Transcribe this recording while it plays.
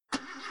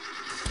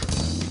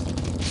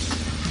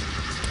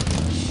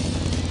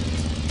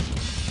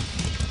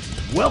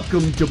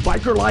Welcome to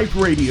Biker Life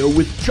Radio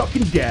with Chuck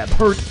and Deb,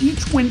 heard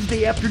each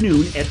Wednesday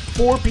afternoon at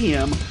 4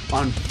 p.m.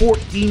 on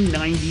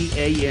 1490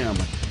 AM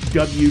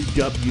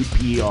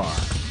WWPR.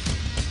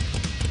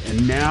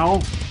 And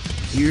now,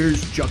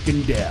 here's Chuck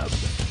and Deb.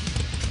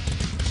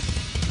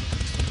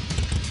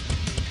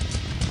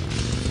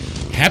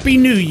 Happy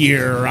New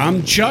Year.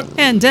 I'm Chuck.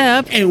 And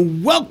Deb.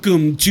 And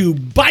welcome to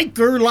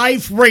Biker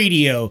Life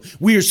Radio.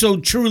 We are so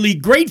truly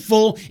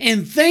grateful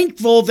and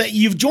thankful that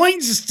you've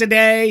joined us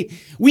today.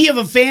 We have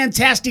a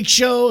fantastic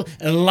show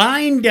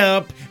lined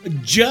up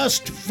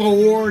just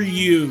for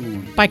you.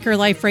 Biker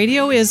Life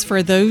Radio is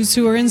for those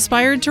who are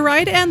inspired to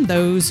ride and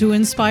those who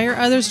inspire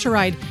others to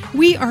ride.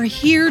 We are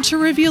here to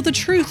reveal the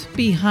truth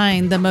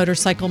behind the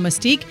motorcycle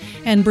mystique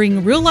and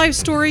bring real-life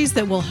stories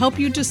that will help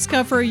you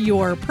discover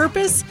your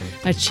purpose,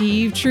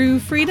 achieve true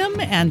freedom,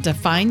 and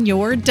define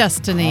your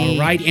destiny.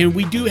 All right, and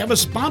we do have a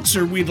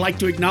sponsor we'd like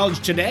to acknowledge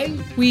today.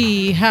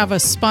 We have a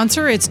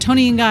sponsor. It's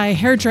Tony and Guy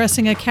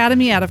Hairdressing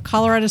Academy out of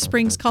Colorado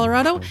Springs,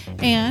 Colorado,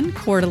 and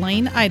Coeur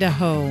d'Alene,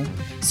 Idaho.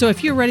 So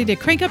if you're ready to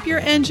crank up your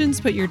engines,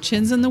 put your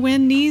chins in the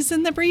wind, knees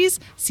in the breeze,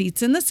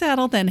 seats in the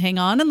saddle, then hang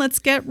on and let's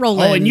get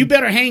rolling. Oh, and you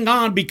better hang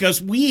on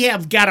because we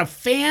have got a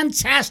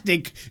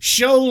fantastic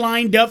show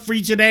lined up for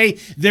you today.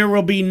 There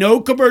will be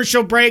no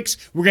commercial breaks.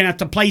 We're going to have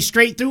to play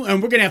straight through,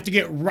 and we're going to have to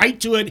get right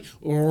to it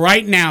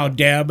right now,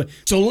 Deb.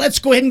 So let's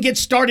go ahead and get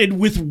started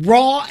with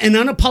Raw and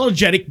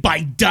Unapologetic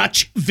by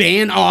Dutch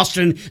Van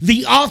Osten,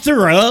 the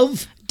author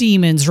of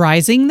Demons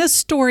Rising, the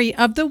story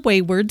of the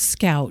Wayward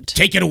Scout.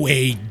 Take it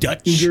away,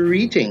 Dutch.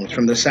 Greetings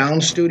from the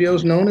sound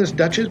studios known as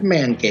Dutch's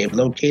Man Cave,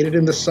 located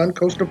in the sun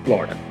coast of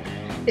Florida.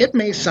 It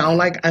may sound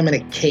like I'm in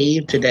a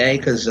cave today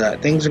because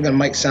things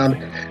might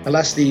sound,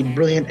 unless the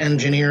brilliant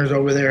engineers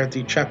over there at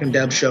the Chuck and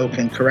Deb show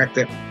can correct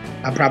it.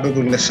 I'm probably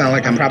going to sound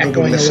like I'm probably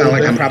going to sound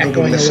like I'm probably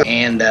going to sound.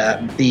 And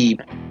the,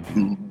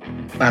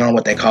 I don't know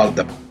what they call it,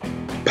 the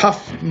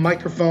puff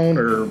microphone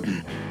or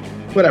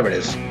whatever it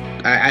is.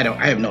 I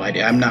have no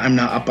idea. I'm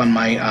not up on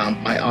my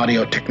my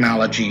audio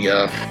technology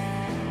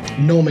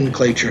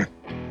nomenclature.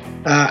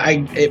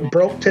 It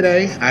broke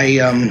today.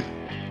 I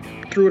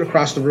threw it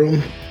across the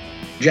room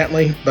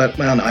gently, but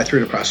well, no, I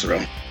threw it across the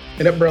room,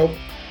 and it broke.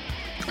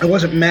 I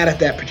wasn't mad at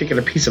that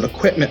particular piece of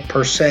equipment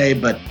per se,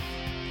 but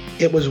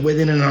it was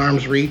within an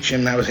arm's reach,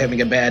 and I was having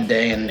a bad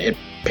day, and it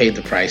paid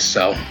the price.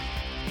 So,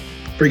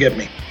 forgive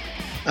me.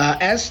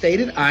 As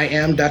stated, I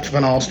am Dutch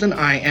Van Osten.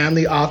 I am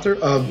the author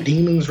of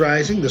Demons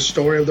Rising, the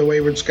story of the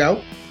Wayward Scout,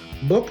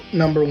 book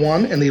number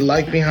 1 in the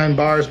Life Behind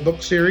Bars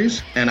book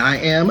series, and I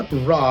am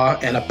raw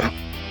and I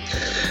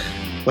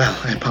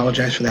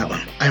apologize for that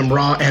one. I am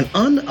raw and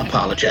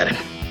unapologetic.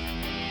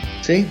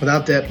 See,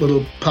 without that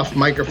little puff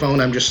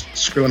microphone, I'm just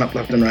screwing up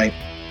left and right.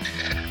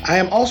 I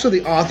am also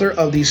the author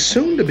of the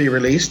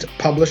soon-to-be-released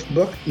published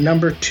book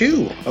number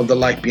 2 of the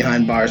Life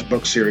Behind Bars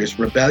book series,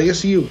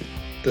 Rebellious Youth,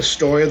 the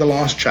story of the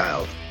lost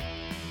child.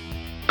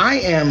 I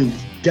am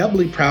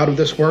doubly proud of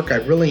this work. I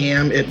really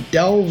am. It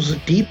delves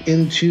deep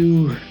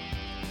into,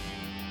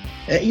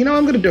 I'm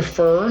going to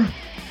defer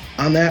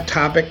on that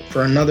topic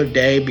for another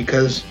day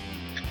because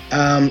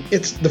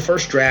it's the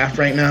first draft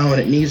right now and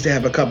it needs to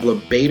have a couple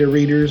of beta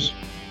readers.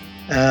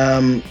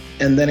 And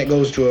then it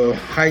goes to a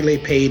highly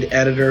paid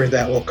editor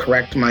that will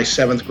correct my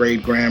 7th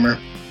grade grammar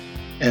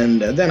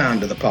and then on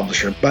to the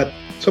publisher. But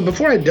so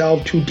before I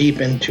delve too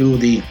deep into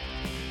the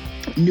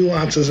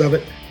nuances of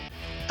it,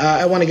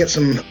 I want to get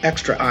some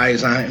extra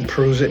eyes on it and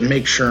peruse it and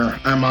make sure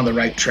I'm on the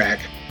right track.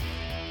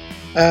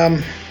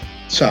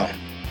 So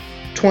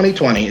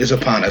 2020 is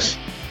upon us.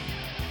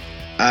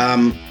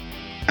 I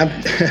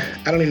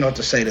don't even know what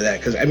to say to that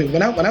because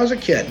when I was a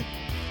kid,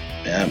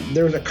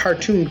 there was a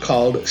cartoon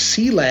called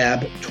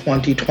C-Lab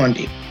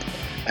 2020.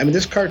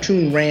 This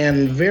cartoon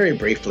ran very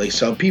briefly,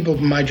 so people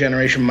of my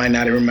generation might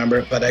not remember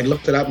it, but I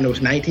looked it up and it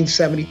was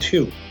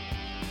 1972. It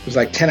was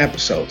like 10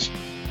 episodes.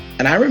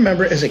 And I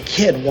remember as a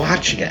kid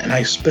watching it, and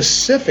I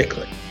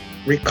specifically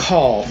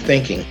recall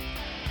thinking,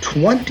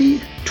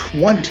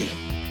 2020,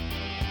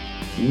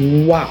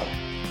 wow,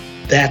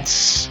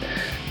 that's,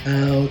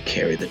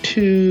 carry the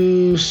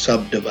 2,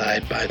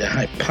 subdivide by the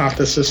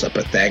hypothesis of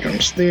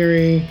Pythagoras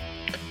theory.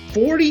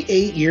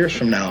 48 years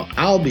from now,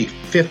 I'll be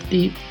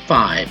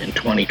 55 in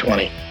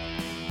 2020.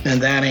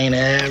 And that ain't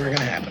ever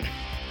gonna happen.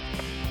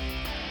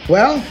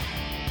 Well,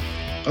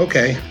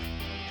 okay,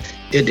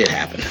 it did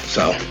happen,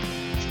 so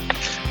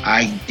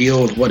I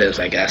deal with what is,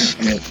 I guess.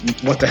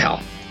 What the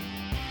hell?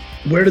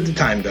 Where did the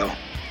time go?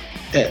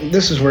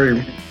 This is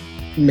where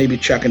maybe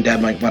Chuck and Deb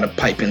might want to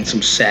pipe in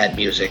some sad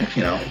music,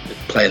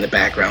 play in the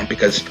background,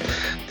 because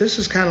this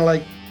is kind of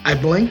like I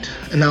blinked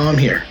and now I'm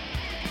here.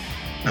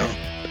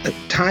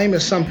 Time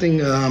is something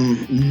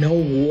no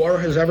war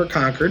has ever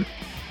conquered.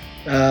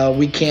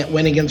 We can't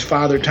win against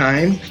Father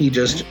Time. He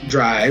just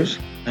drives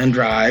and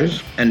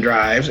drives and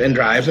drives and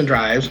drives and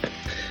drives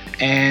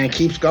and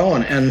keeps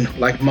going. And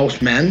like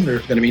most men,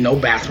 there's going to be no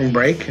bathroom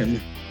break,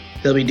 and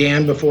he'll be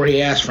damned before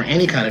he asks for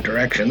any kind of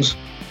directions.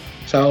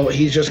 So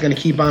he's just going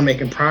to keep on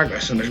making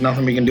progress, and there's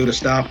nothing we can do to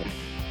stop him.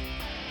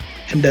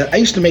 And I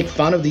used to make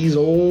fun of these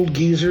old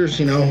geezers,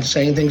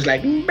 saying things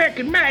like, back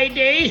in my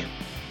day.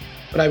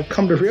 But I've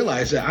come to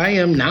realize that I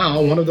am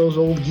now one of those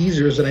old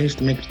geezers that I used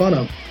to make fun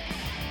of.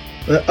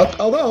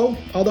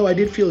 Although I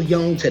did feel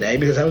young today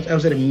because I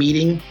was at a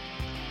meeting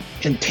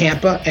in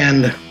Tampa,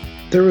 and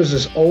there was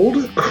this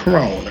old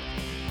crone,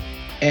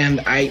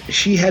 and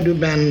she had to have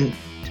been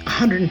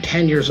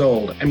 110 years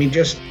old. I mean,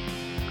 just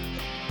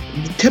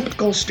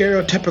typical,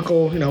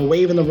 stereotypical,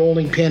 waving the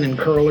rolling pin and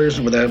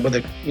curlers with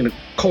a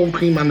cold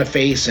cream on the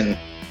face, and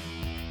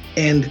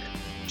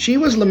she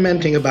was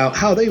lamenting about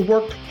how they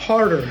worked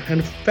harder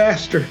and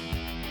faster.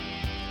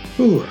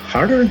 Ooh,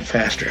 harder and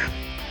faster.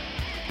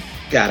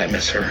 God, I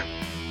miss her.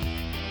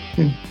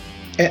 And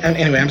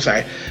anyway, I'm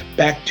sorry.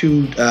 Back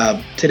to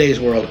today's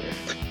world.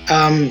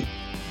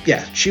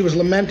 She was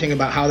lamenting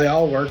about how they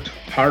all worked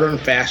harder and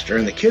faster,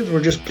 and the kids were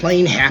just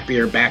plain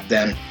happier back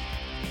then.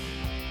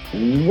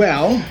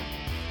 Well,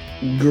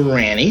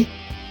 Granny,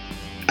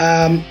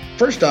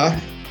 first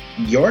off,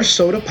 your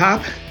soda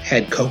pop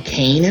had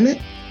cocaine in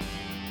it,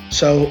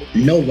 so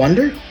no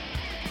wonder.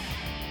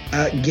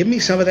 Give me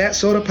some of that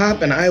soda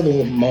pop, and I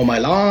will mow my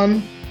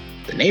lawn,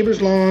 the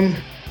neighbor's lawn,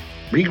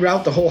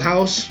 regrout the whole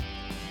house,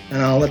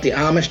 and I'll let the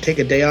Amish take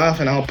a day off,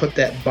 and I'll put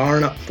that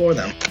barn up for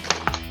them.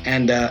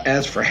 And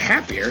as for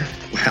happier,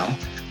 well,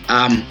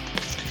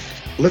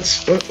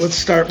 let's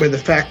start with the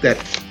fact that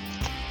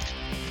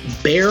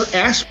Bayer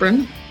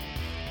Aspirin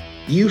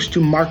used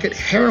to market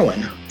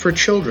heroin for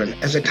children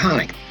as a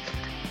tonic.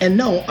 And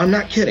no, I'm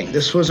not kidding.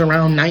 This was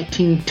around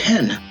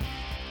 1910,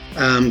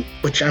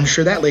 which I'm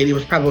sure that lady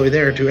was probably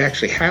there to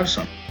actually have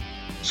some.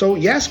 So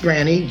yes,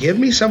 Granny, give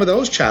me some of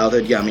those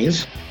childhood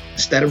yummies.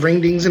 Instead of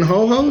ring-dings and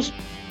ho-hos,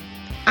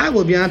 I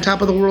will be on top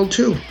of the world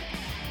too.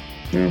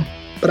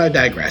 But I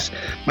digress.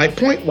 My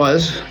point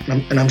was,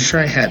 and I'm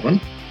sure I had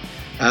one,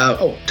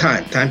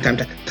 time.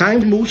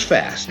 Time moves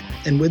fast.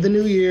 And with the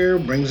new year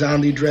brings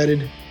on the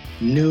dreaded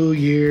New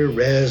Year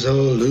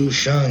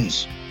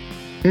resolutions.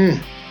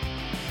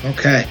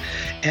 Okay.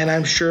 And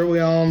I'm sure we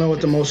all know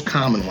what the most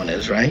common one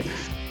is, right?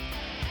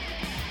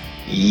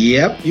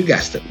 Yep, you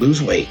guessed it.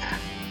 Lose weight.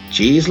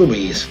 Jeez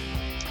Louise.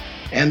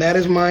 And that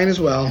is mine as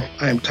well.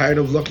 I am tired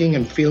of looking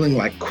and feeling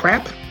like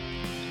crap.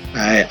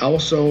 I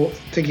also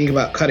thinking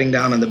about cutting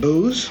down on the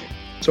booze,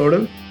 sort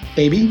of,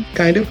 maybe,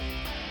 kind of.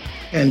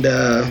 And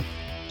I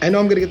know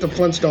I'm going to get the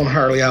Flintstone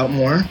Harley out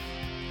more.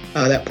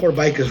 That poor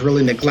bike is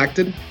really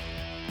neglected.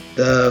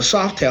 The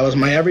Softail is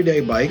my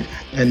everyday bike,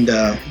 and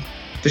the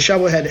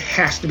Shovelhead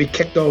has to be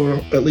kicked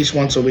over at least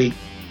once a week,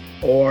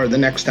 or the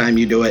next time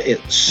you do it, it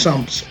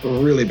sumps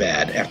really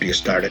bad after you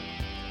start it.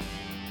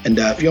 And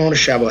if you own a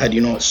Shovelhead,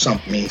 you know what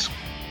sump means.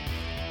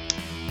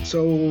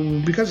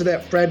 So because of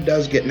that, Fred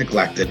does get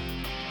neglected.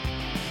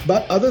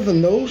 But other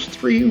than those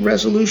 3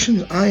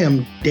 resolutions, I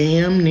am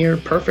damn near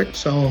perfect,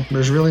 so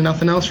there's really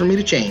nothing else for me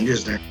to change,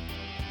 is there?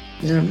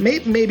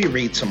 Maybe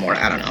read some more,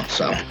 I don't know.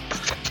 So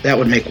that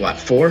would make,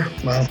 4?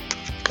 Well,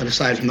 but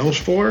aside from those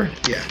 4,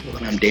 yeah, well,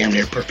 then I'm damn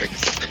near perfect.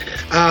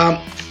 I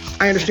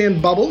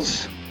understand,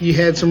 Bubbles, you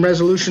had some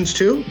resolutions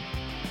too?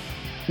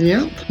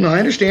 Yeah, no, I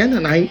understand,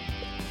 and I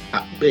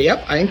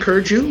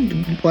encourage you.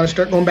 You want to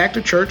start going back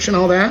to church and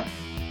all that?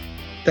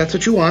 That's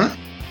what you want?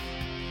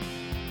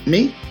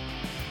 Me?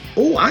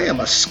 Oh, I am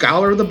a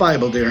scholar of the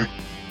Bible, dear.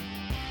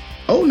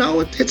 Oh, no,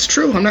 it's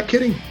true. I'm not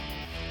kidding.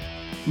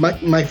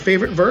 My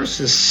favorite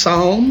verse is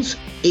Psalms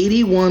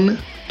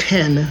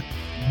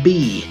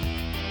 81:10b.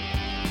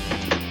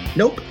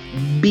 Nope,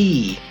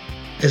 B,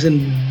 as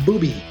in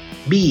booby,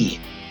 B.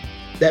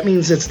 That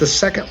means it's the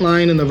second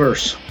line in the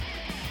verse.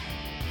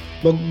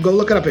 Well, go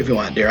look it up if you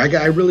want, dear.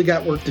 I really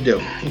got work to do,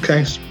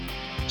 okay?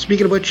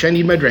 Speaking of which, I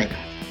need my drink.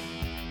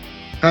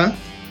 Huh?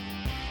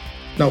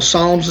 No,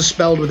 Psalms is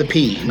spelled with a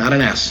P, not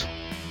an S.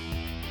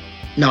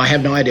 No, I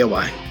have no idea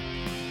why.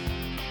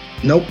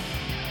 Nope,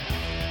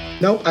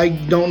 I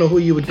don't know who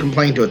you would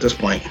complain to at this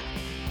point.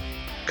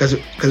 Because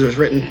it was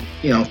written,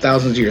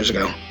 thousands of years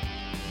ago.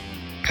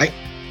 I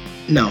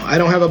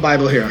don't have a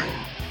Bible here.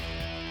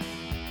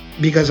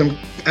 Because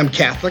I'm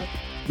Catholic,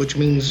 which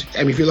means,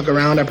 if you look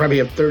around, I probably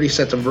have 30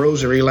 sets of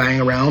rosary lying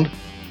around.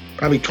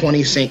 Probably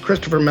 20 St.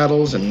 Christopher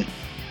medals and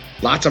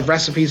lots of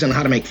recipes on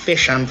how to make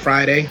fish on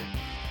Friday.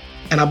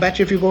 And I'll bet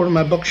you if you go to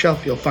my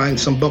bookshelf, you'll find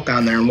some book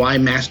on there on why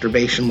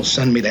masturbation will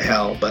send me to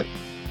hell. But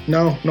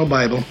no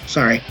Bible.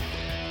 Sorry.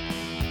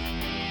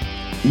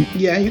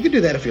 Yeah, you could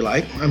do that if you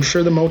like. I'm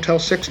sure the Motel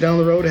 6 down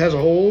the road has a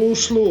whole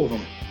slew of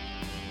them.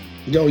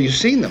 You've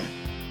seen them.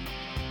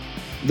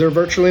 They're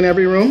virtually in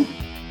every room?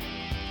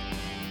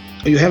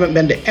 You haven't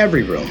been to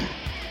every room.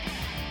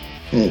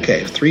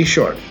 Okay, 3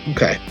 short.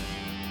 Okay.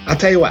 I'll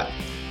tell you what.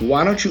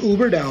 Why don't you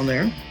Uber down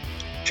there?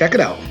 Check it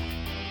out.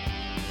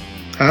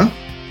 Huh?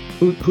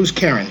 Who's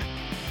Karen?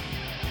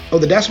 Oh,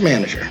 the desk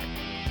manager.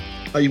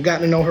 Oh, you've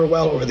gotten to know her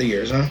well over the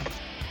years, huh?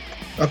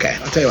 Okay,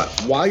 I'll tell you what.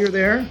 While you're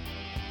there,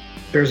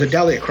 there's a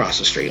deli across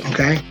the street,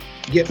 okay?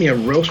 Get me a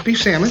roast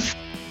beef sandwich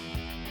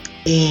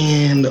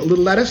and a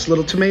little lettuce, a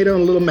little tomato,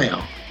 and a little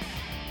mayo.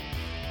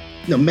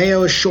 No,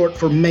 mayo is short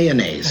for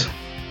mayonnaise.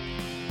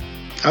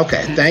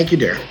 Okay, thank you,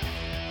 dear.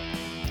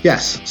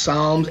 Yes,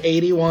 Psalms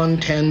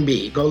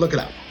 81:10b. Go look it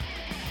up.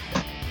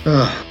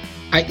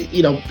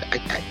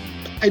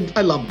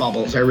 I love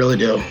Bubbles. I really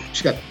do.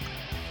 She's got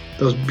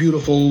those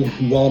beautiful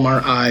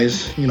Walmart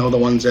eyes, the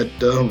ones that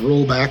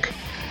roll back.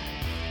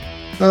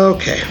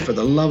 Okay, for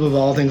the love of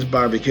all things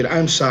barbecued,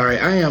 I'm sorry.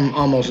 I am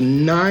almost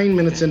 9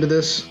 minutes into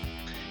this,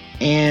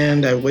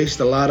 and I waste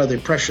a lot of the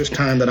precious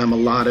time that I'm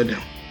allotted.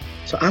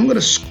 So I'm going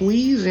to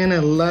squeeze in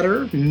a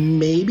letter,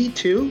 maybe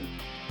two.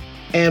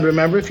 And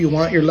remember, if you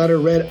want your letter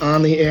read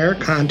on the air,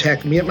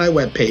 contact me at my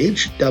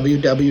webpage,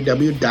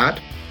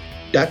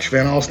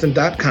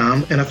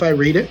 www.dutchvanalston.com. And if I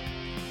read it,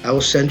 I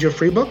will send you a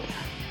free book.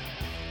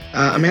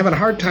 I'm having a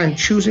hard time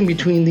choosing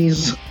between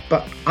these,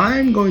 but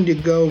I'm going to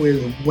go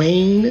with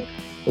Wayne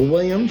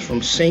Williams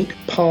from St.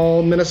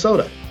 Paul,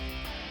 Minnesota.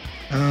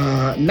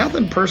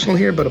 Nothing personal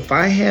here, but if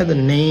I had the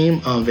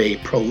name of a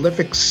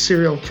prolific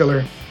serial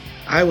killer,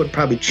 I would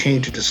probably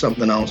change it to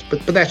something else, but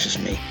that's just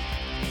me.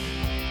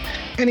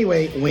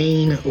 Anyway,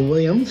 Wayne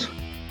Williams,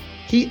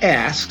 he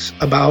asks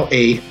about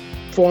a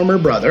former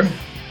brother,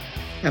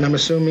 and I'm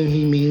assuming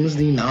he means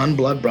the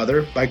non-blood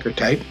brother, biker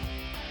type.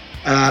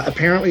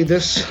 Apparently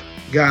this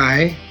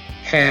guy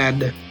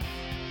had,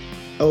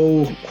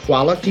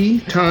 quality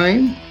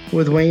time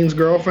with Wayne's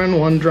girlfriend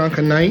one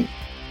drunken night,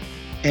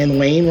 and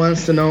Wayne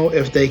wants to know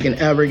if they can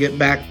ever get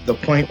back to the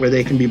point where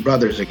they can be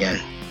brothers again.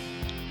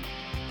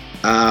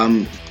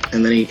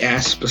 And then he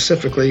asks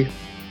specifically,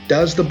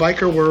 does the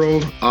biker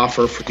world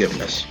offer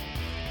forgiveness?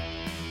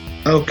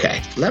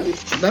 Okay,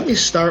 let me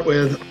start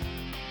with,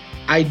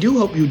 I do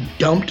hope you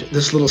dumped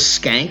this little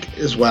skank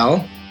as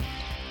well.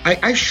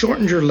 I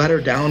shortened your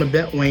letter down a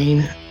bit,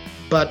 Wayne,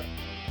 but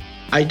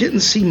I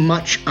didn't see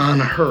much on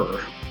her,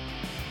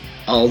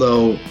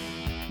 although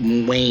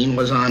Wayne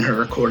was on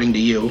her, according to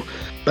you,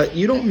 but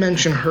you don't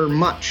mention her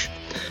much.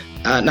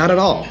 Not at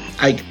all.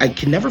 I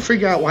can never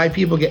figure out why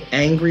people get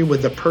angry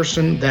with the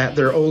person that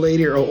their old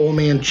lady or old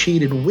man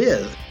cheated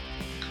with.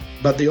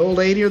 But the old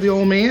lady or the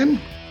old man,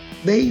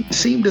 they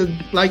seem to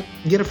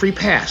get a free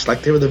pass,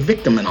 like they were the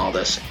victim in all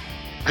this.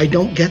 I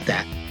don't get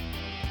that.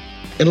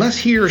 Unless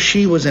he or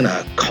she was in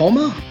a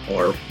coma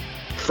or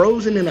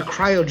frozen in a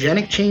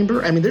cryogenic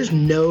chamber, there's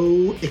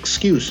no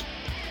excuse.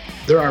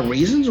 There are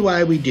reasons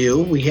why we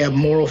do. We have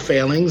moral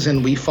failings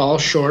and we fall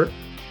short.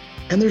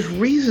 And there's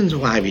reasons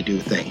why we do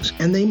things,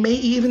 and they may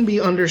even be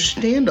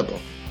understandable,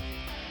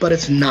 but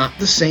it's not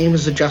the same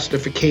as a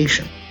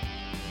justification.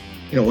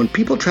 When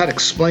people try to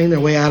explain their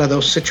way out of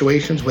those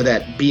situations with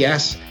that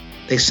BS,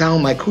 they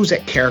sound like, who's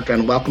that character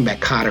on Welcome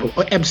Back, Kotter?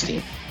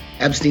 Epstein.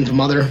 Epstein's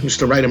mother used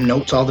to write him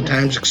notes all the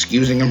time,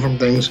 excusing him from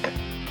things.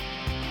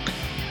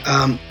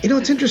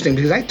 It's interesting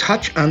because I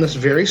touch on this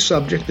very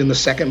subject in the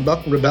second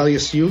book,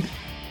 Rebellious Youth.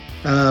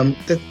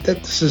 That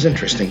this is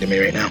interesting to me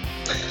right now.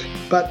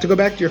 But to go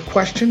back to your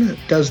question,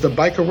 does the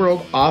biker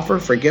world offer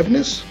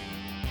forgiveness?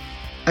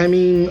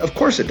 Of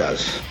course it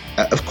does.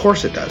 Of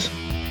course it does.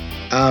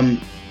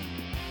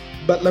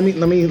 But let me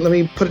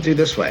put it to you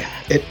this way: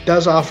 it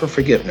does offer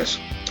forgiveness.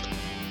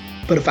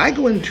 But if I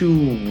go into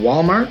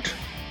Walmart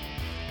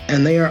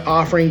and they are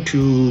offering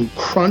to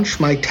crunch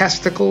my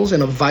testicles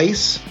in a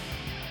vice,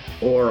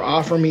 or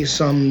offer me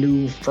some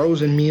new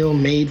frozen meal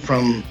made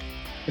from,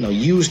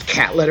 used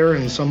cat litter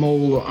and some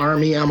old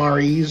army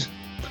MREs,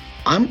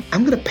 I'm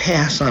going to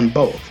pass on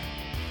both.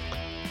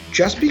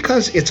 Just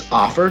because it's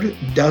offered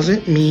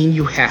doesn't mean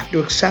you have to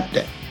accept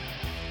it.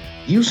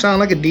 You sound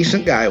like a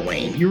decent guy,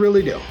 Wayne. You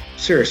really do.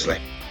 Seriously.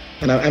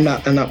 And I'm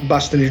not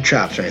busting your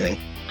chops or anything.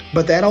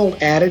 But that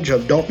old adage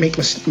of don't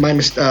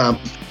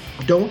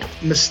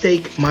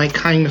mistake my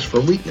kindness for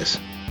weakness,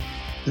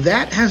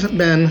 that hasn't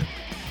been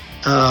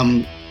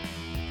a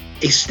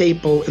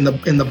staple in the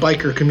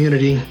biker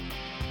community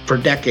for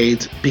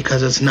decades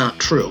because it's not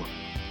true.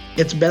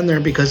 It's been there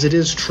because it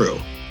is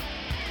true.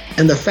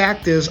 And the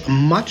fact is,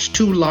 much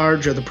too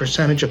large of the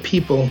percentage of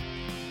people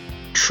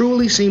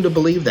truly seem to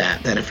believe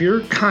that if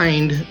you're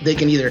kind, they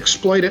can either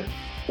exploit it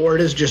or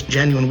it is just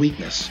genuine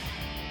weakness.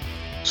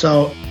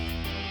 So,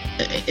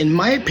 in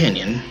my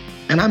opinion,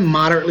 and I'm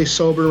moderately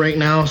sober right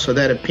now, so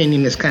that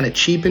opinion is kind of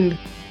cheapened,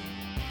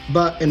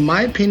 but in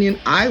my opinion,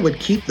 I would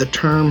keep the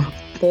term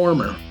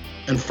former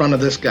in front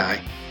of this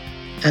guy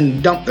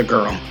and dump the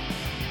girl.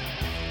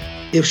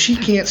 If she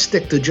can't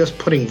stick to just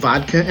putting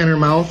vodka in her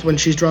mouth when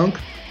she's drunk,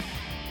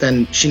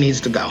 then she needs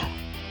to go.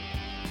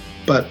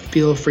 But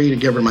feel free to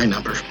give her my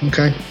number,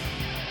 okay?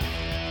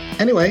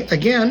 Anyway,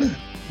 again,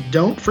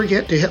 don't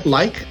forget to hit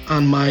like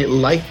on my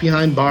Life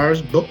Behind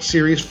Bars book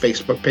series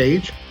Facebook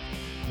page.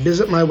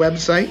 Visit my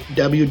website,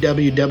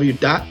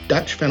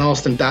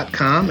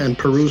 www.dutchvanalston.com, and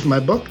peruse my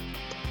book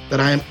that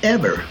I am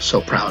ever so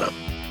proud of.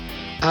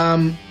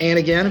 And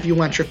again, if you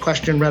want your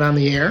question read on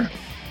the air,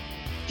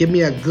 give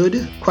me a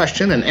good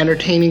question, an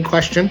entertaining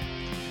question.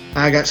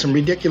 I got some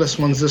ridiculous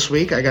ones this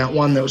week. I got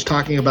one that was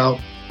talking about,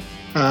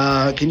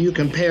 can you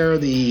compare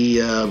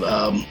the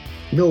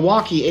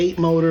Milwaukee 8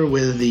 motor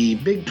with the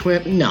Big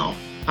Twin? No,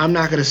 I'm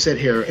not going to sit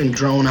here and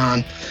drone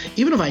on.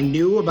 Even if I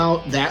knew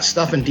about that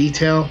stuff in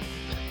detail,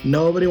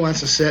 Nobody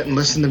wants to sit and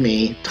listen to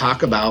me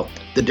talk about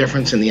the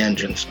difference in the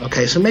engines.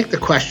 Okay, so make the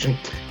question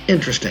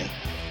interesting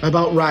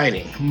about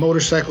riding,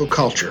 motorcycle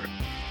culture,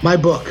 my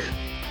book,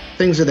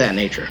 things of that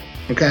nature.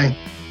 Okay,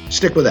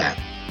 stick with that.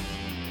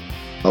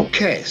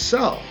 Okay,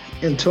 so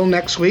until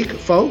next week,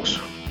 folks,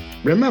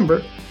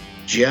 remember,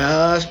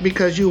 just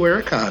because you wear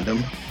a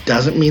condom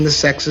doesn't mean the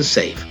sex is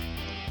safe.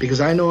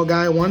 Because I know a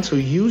guy once who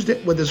used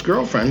it with his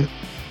girlfriend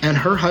and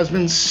her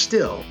husband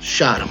still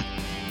shot him.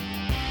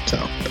 So,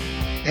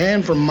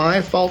 and from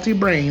my faulty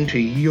brain to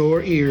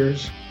your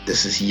ears,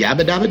 this is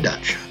Yabba Dabba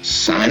Dutch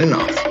signing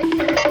off.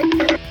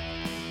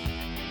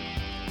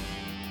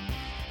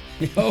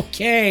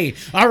 Okay.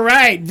 All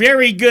right.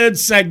 Very good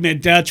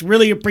segment, Dutch.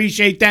 Really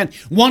appreciate that.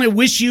 Want to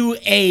wish you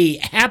a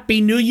happy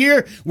new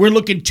year. We're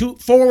looking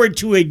forward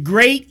to a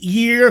great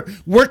year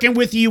working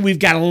with you. We've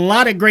got a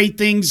lot of great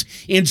things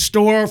in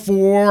store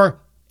for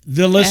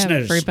the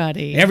listeners.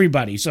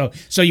 Everybody. So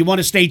you want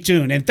to stay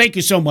tuned. And thank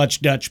you so much,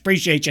 Dutch.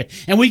 Appreciate you.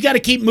 And we got to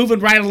keep moving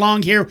right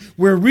along here.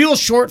 We're real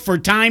short for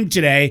time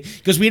today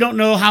because we don't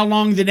know how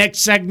long the next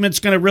segment's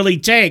going to really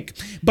take.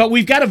 But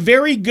we've got a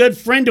very good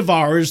friend of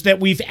ours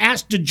that we've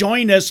asked to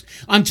join us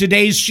on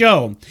today's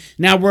show.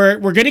 Now, we're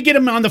going to get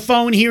him on the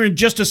phone here in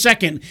just a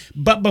second.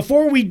 But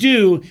before we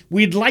do,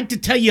 we'd like to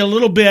tell you a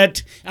little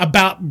bit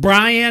about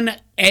Brian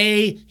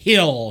A.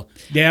 Hill.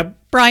 Deb?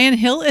 Brian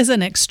Hill is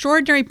an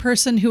extraordinary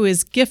person who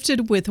is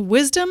gifted with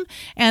wisdom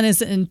and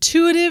is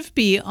intuitive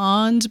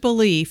beyond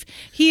belief.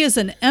 He is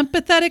an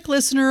empathetic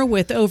listener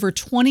with over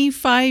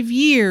 25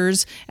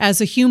 years as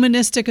a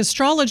humanistic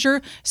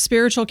astrologer,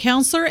 spiritual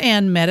counselor,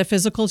 and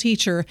metaphysical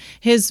teacher.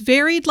 His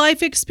varied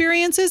life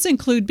experiences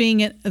include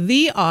being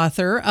the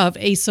author of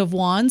Ace of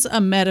Wands, a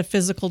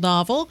metaphysical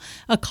novel,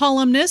 a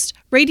columnist,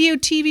 radio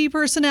TV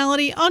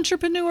personality,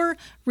 entrepreneur,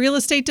 real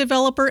estate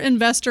developer,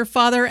 investor,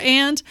 father,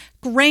 and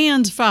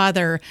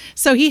grandfather.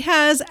 So he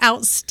has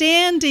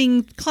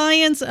outstanding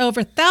clients,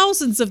 over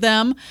thousands of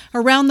them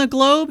around the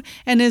globe,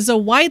 and is a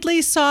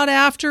widely sought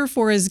after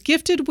for his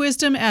gifted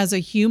wisdom as a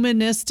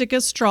humanistic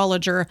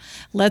astrologer.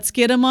 Let's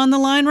get him on the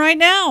line right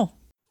now.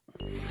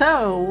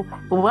 So,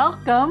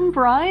 welcome,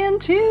 Brian,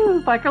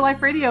 to Biker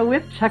Life Radio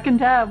with Chuck and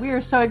Deb. We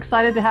are so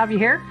excited to have you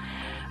here.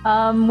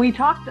 We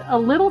talked a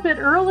little bit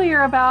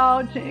earlier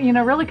about,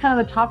 really kind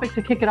of the topic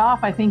to kick it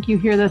off. I think you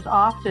hear this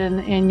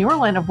often in your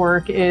line of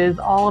work is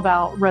all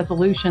about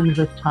resolutions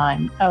this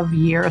time of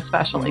year,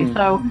 especially.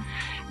 Mm-hmm.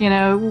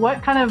 So,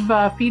 what kind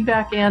of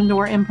feedback and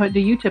or input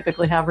do you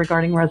typically have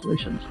regarding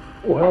resolutions?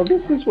 Well,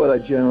 this is what I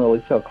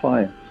generally tell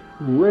clients.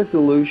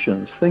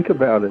 Resolutions, think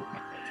about it.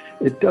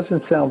 It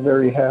doesn't sound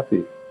very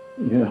happy.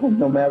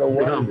 No matter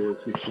what it is,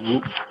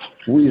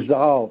 it's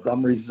resolved.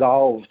 I'm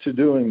resolved to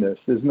doing this.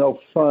 There's no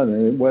fun,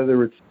 and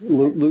whether it's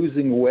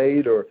losing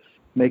weight or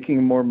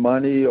making more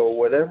money or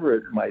whatever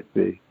it might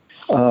be.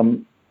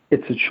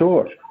 It's a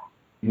chore.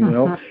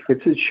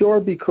 It's a chore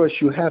because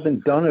you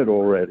haven't done it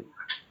already.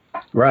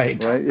 Right.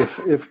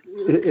 If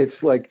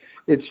it's like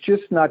it's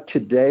just not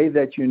today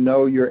that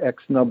you're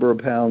X number of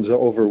pounds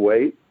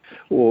overweight.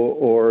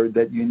 Or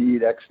that you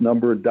need X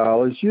number of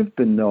dollars. You've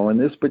been knowing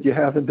this, but you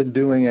haven't been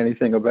doing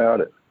anything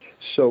about it.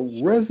 So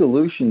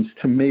resolutions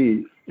to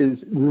me is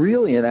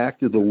really an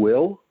act of the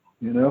will.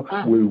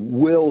 We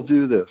will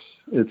do this.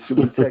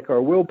 We take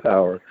our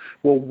willpower.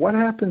 Well, what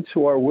happened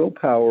to our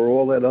willpower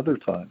all that other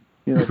time?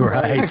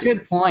 Right. A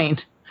good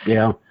point.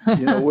 Yeah.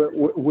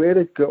 Where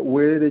did it go?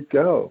 Where did it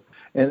go?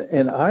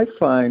 And I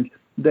find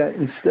that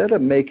instead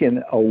of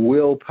making a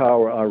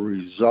willpower, a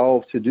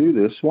resolve to do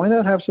this, why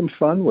not have some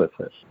fun with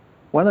it?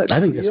 Why not?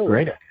 I think that's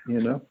great.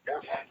 And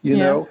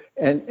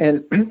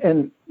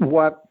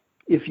what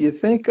if you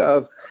think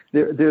of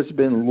there's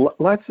been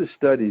lots of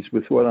studies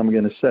with what I'm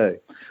going to say.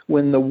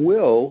 When the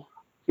will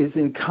is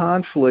in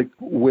conflict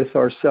with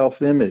our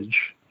self-image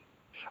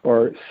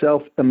or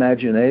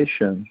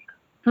self-imagination,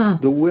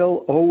 the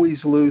will always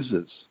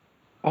loses,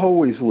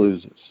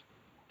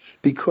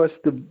 because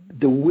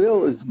the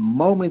will is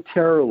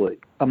momentarily,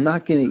 I'm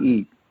not going to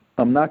eat,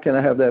 I'm not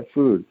going to have that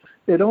food.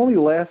 It only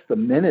lasts a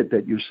minute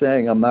that you're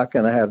saying, I'm not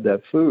going to have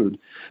that food.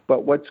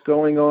 But what's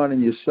going on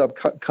in your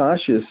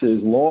subconscious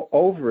is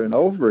over and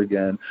over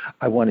again,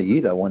 I want to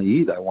eat, I want to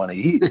eat, I want to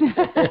eat.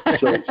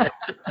 So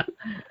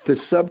the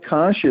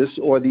subconscious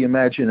or the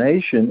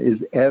imagination is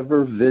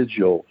ever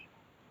vigil.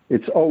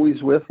 It's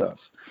always with us.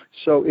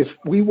 So if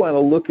we want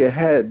to look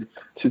ahead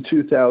to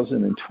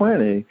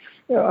 2020,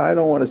 I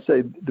don't want to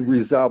say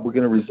we're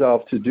going to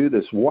resolve to do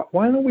this.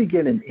 Why don't we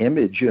get an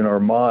image in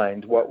our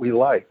mind, what we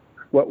like,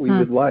 what we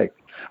would like?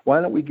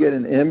 Why don't we get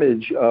an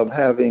image of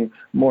having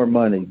more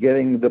money,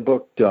 getting the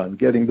book done,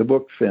 getting the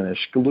book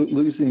finished,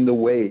 losing the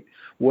weight,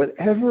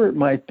 whatever it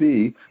might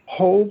be,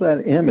 hold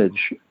that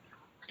image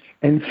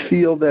and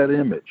feel that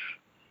image.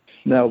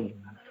 Now,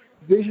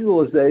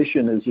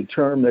 visualization is a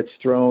term that's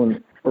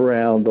thrown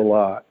around a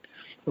lot,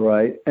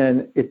 right?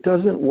 And it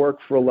doesn't work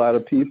for a lot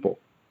of people.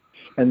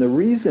 And the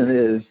reason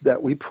is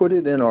that we put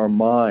it in our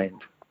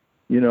mind.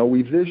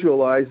 We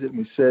visualize it and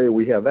we say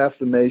we have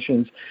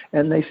affirmations,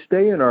 and they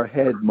stay in our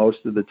head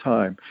most of the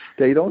time.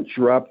 They don't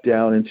drop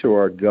down into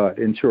our gut,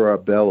 into our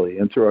belly,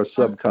 into our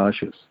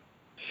subconscious.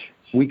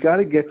 We got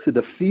to get to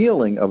the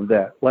feeling of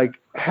that. Like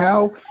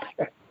how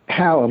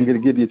I'm going to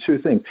give you two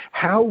things.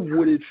 How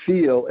would it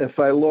feel if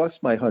I lost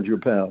my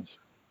 100 pounds?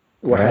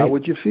 Well, right. How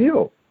would you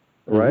feel?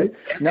 Right?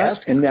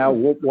 Now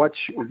watch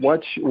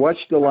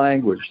the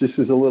language. This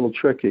is a little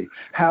tricky.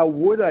 How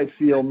would I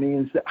feel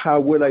means how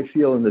would I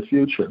feel in the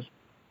future?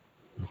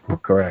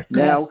 Correct.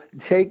 Now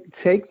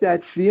take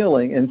that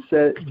feeling and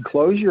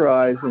close your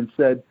eyes and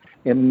said,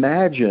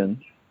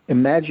 imagination,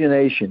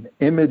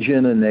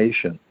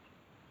 imagination.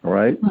 All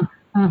right?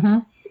 Mm-hmm.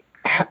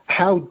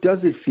 How does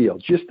it feel?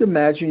 Just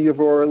imagine you've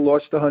already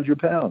lost 100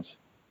 pounds.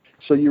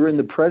 So you're in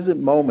the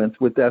present moment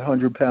with that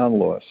 100-pound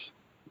loss.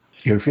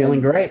 You're feeling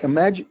great.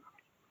 Imagine,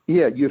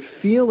 you're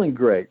feeling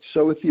great.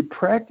 So if you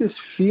practice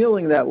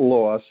feeling that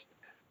loss,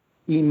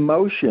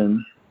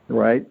 emotion,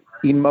 right?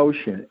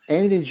 Emotion,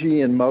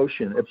 energy in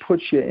motion, it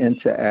puts you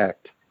into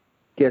act,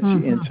 gets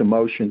you into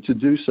motion to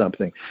do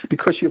something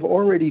because you've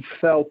already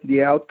felt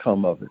the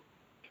outcome of it.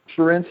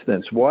 For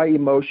instance, why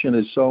emotion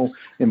is so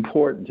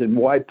important and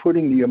why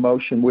putting the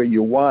emotion where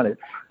you want it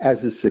as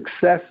a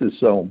success is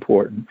so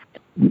important.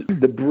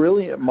 The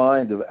brilliant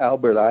mind of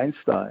Albert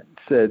Einstein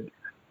said,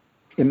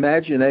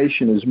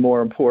 imagination is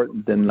more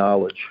important than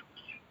knowledge.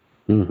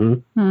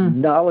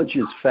 Knowledge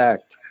is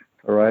fact,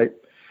 all right?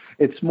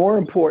 It's more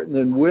important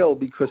than will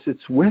because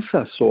it's with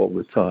us all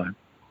the time.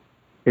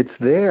 It's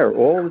there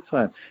all the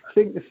time.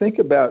 Think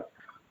about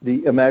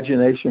the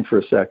imagination for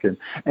a second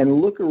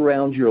and look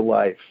around your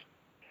life.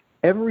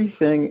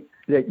 Everything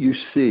that you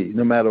see,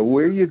 no matter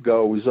where you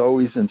go, is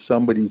always in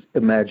somebody's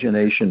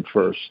imagination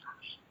first.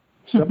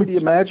 Somebody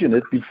imagined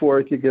it before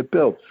it could get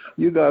built.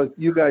 You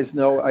guys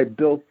know I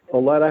built a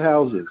lot of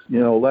houses, a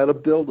lot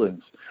of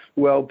buildings.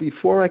 Well,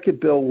 before I could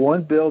build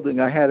one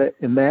building, I had to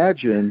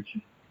imagine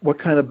what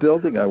kind of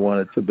building I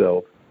wanted to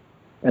build.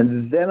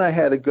 And then I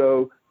had to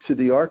go to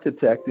the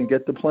architect and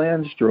get the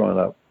plans drawn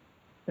up.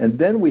 And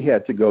then we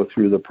had to go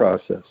through the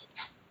process.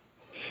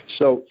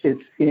 So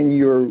it's in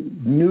your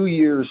New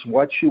Year's,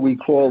 what should we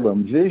call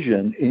them,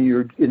 vision, in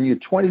your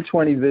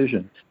 2020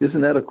 vision.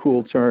 Isn't that a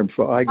cool term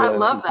for eyeglasses? I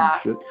love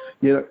that.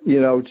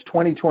 It's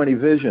 2020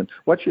 vision.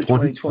 What's your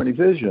 2020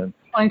 vision?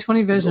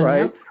 2020 vision,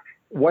 right? Yep.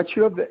 What's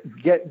your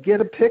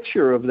get a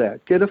picture of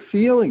that. Get a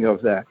feeling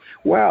of that.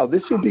 Wow,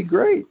 this would be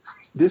great.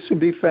 This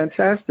would be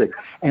fantastic.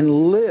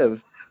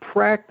 And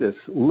practice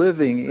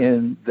living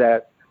in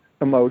that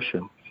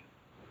emotion.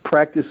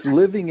 Practice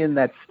living in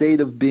that state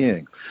of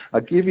being.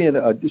 I'll give you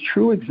a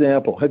true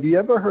example. Have you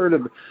ever heard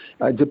of,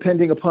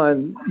 depending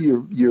upon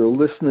your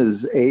listeners'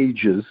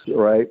 ages,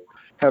 right,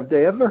 have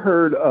they ever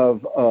heard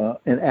of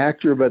an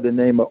actor by the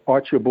name of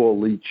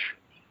Archibald Leach?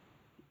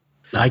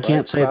 I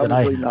can't say that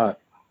I have. Probably not.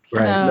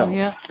 Right. No.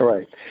 Yeah. All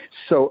right.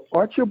 So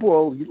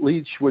Archibald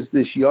Leach was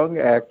this young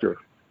actor,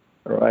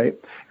 all right,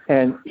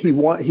 and he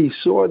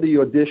saw the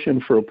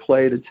audition for a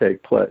play to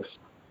take place,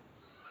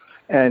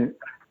 and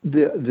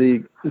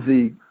the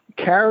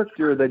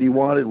character that he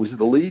wanted was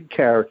the lead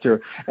character,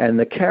 and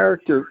the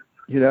character,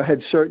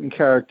 had certain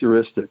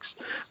characteristics.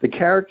 The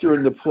character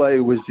in the play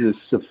was this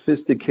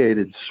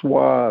sophisticated,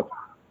 suave,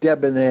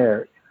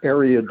 debonair,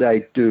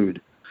 erudite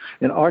dude,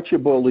 and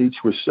Archibald Leach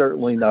was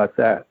certainly not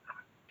that.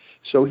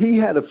 So he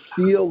had to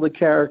feel the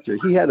character.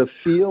 He had to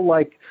feel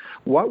like,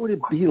 what would it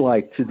be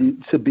like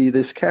to be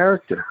this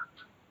character?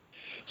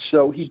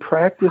 So he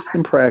practiced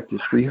and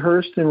practiced,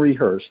 rehearsed and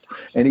rehearsed,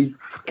 and he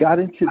got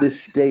into this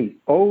state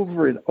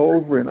over and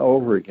over and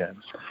over again.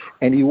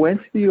 And he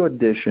went to the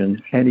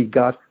audition, and he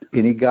got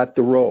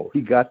the role.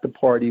 He got the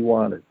part he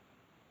wanted.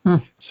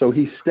 So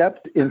he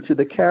stepped into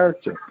the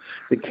character.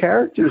 The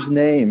character's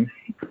name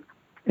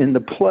in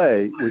the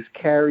play was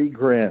Cary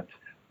Grant.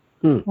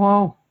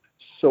 Wow.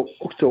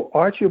 So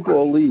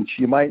Archibald Leach,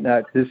 you might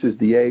not. This is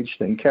the age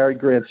thing. Cary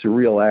Grant's a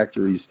real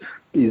actor.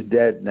 He's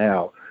dead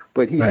now.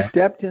 But he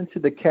stepped into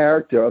the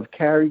character of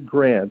Cary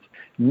Grant,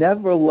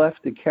 never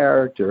left the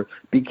character,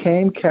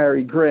 became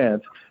Cary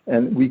Grant,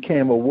 and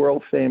became a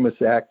world-famous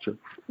actor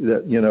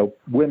that,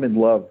 women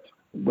loved.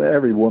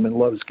 Every woman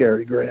loves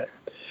Cary Grant.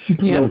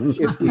 Yeah.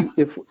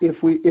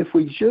 If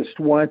we just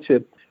want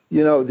to,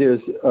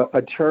 there's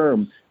a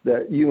term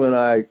that you and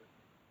I,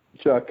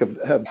 Chuck,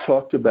 have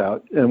talked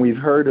about and we've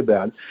heard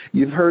about.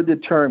 You've heard the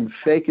term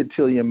 "fake it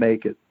till you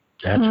make it."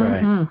 That's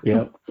right.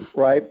 Yeah.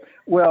 Right.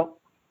 Well,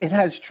 it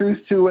has truth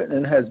to it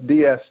and it has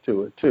BS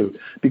to it too.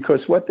 Because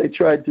what they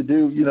tried to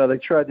do, they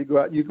tried to go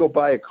out. You go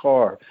buy a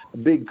car, a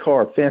big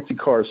car, fancy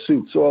car,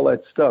 suits, all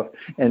that stuff,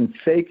 and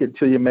fake it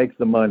till you make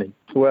the money.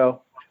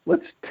 Well,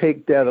 let's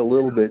take that a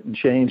little bit and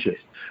change it.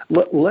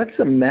 Let's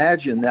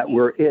imagine that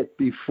we're it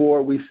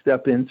before we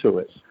step into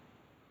it.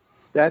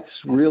 That's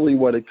really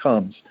what it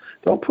comes.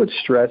 Don't put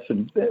stress,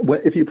 and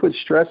if you put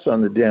stress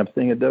on the damn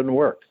thing, it doesn't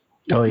work.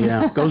 Oh,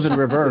 yeah. It goes in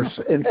reverse.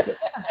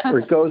 Or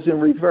it goes in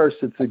reverse.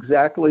 It's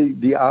exactly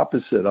the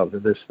opposite of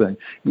this thing.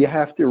 You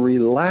have to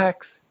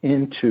relax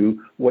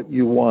into what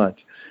you want.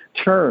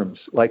 Terms,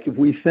 like if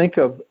we think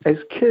of, as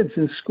kids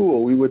in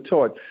school, we were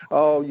taught,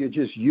 oh, you're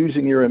just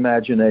using your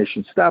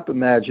imagination. Stop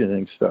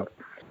imagining stuff.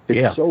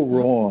 It's so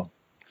wrong.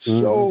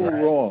 So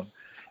wrong.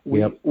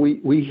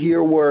 We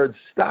hear words,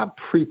 stop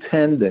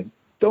pretending.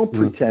 Don't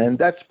pretend,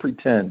 that's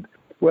pretend.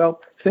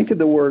 Well, think of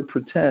the word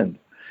pretend.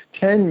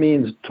 Tend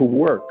means to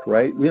work,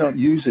 right? We don't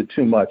use it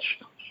too much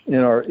in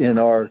our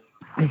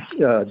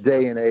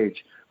day and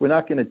age. We're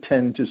not going to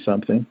tend to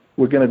something.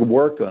 We're going to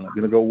work on it.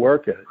 We're going to go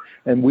work at it.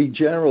 And we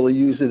generally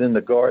use it in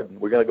the garden.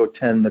 We're going to go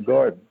tend the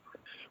garden.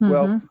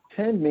 Well,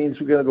 tend means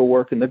we're going to go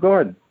work in the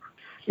garden.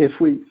 If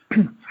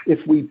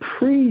we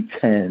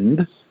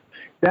pretend,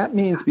 that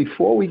means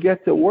before we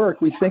get to work,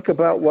 we think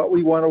about what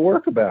we want to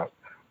work about.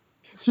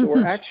 So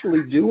we're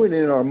actually doing it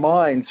in our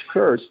minds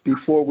first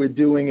before we're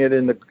doing it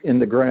in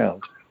the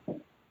ground.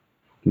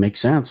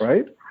 Makes sense,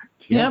 right?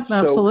 Yep,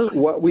 absolutely.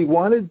 So what we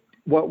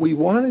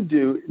want to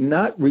do,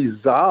 not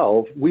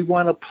resolve. We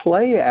want to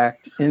play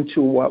act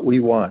into what we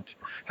want.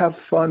 Have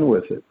fun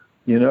with it.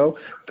 You know,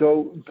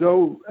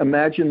 go.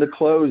 Imagine the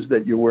clothes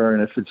that you're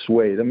wearing if it's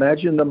suede.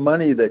 Imagine the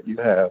money that you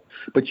have.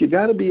 But you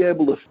got to be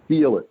able to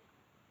feel it.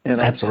 And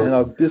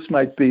this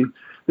might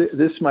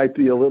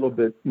be a little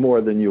bit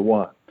more than you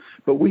want.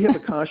 But we have a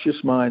conscious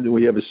mind and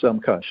we have a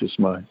subconscious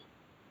mind.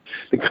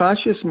 The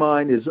conscious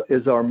mind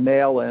is our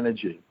male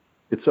energy.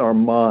 It's our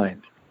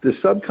mind. The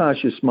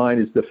subconscious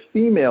mind is the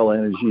female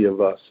energy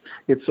of us.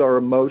 It's our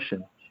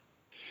emotion.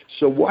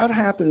 So what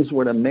happens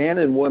when a man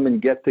and woman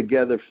get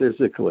together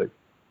physically?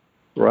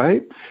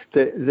 Right?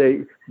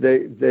 They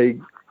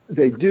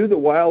do the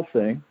wild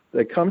thing.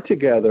 They come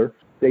together.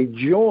 They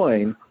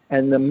join,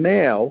 and the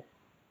male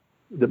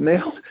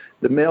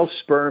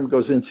sperm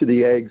goes into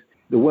the egg.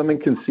 The woman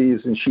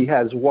conceives, and she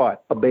has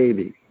what? A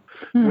baby.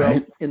 Mm-hmm. Well,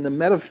 in the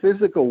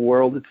metaphysical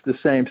world, it's the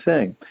same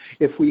thing.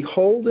 If we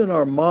hold in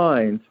our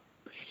mind,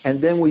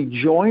 and then we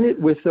join it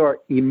with our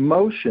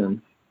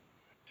emotion,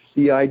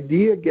 the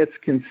idea gets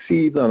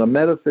conceived on a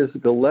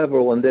metaphysical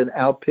level, and then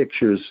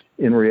outpictures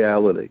in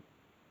reality.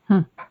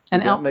 An Does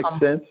that outcome. make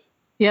sense?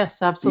 Yes,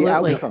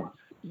 absolutely. The outcome.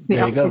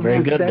 There you go.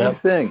 Very good, Same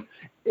Doug. thing.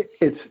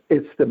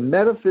 It's the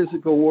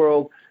metaphysical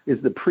world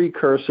is the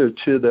precursor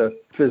to the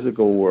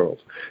physical world.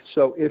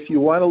 So if you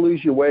want to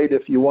lose your weight,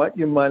 if you want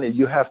your money,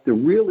 you have to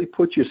really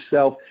put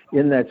yourself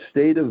in that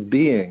state of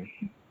being.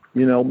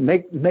 You know,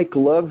 make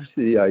love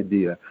to the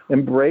idea,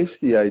 embrace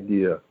the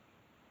idea,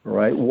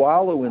 right?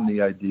 Wallow in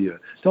the idea.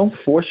 Don't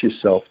force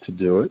yourself to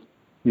do it,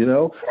 you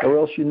know, or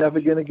else you're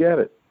never going to get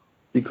it,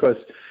 because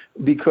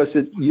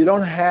you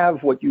don't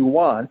have what you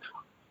want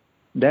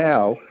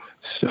now.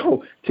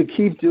 So to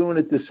keep doing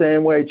it the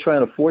same way,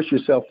 trying to force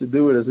yourself to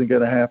do it isn't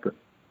going to happen.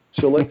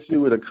 So let's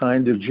do it a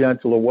kind of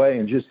gentler way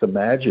and just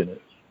imagine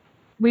it.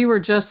 We were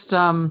just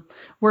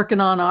working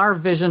on our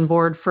vision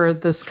board for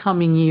this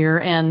coming year.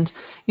 And,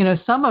 you know,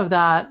 some of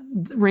that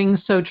rings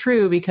so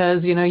true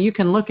because, you know, you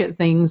can look at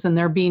things and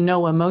there be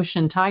no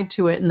emotion tied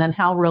to it. And then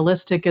how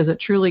realistic is it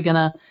truly going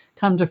to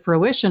come to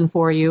fruition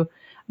for you?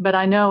 But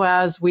I know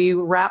as we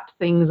wrapped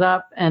things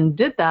up and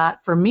did that,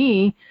 for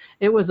me,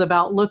 it was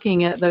about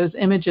looking at those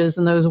images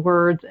and those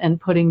words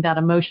and putting that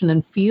emotion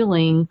and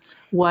feeling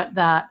what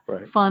that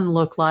fun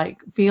looked like,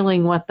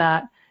 feeling what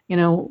that, you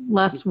know,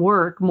 less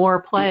work,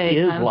 more play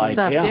is kind of like,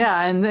 stuff.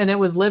 yeah. And it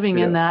was living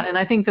in that. And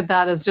I think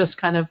that is just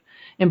kind of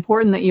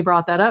important that you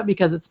brought that up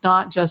because it's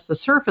not just the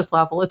surface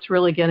level. It's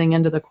really getting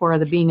into the core of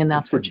the being, and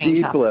that's where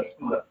change happens.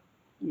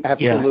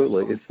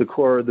 Absolutely. Yeah. It's the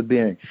core of the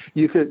being.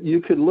 You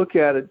could look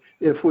at it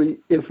if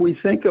we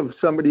think of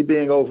somebody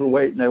being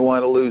overweight and they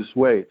want to lose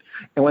weight.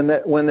 And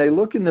when they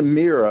look in the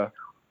mirror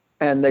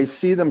and they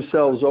see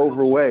themselves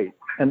overweight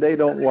and they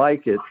don't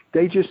like it,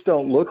 they just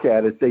don't look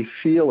at it, they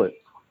feel it.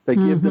 They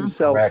give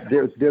themselves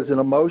there's an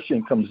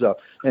emotion comes up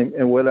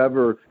and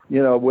whatever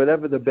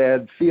the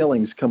bad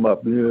feelings come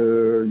up,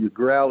 you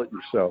growl at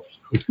yourself.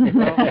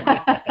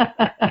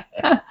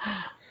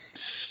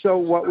 So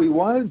what we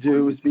want to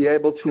do is be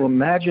able to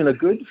imagine a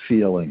good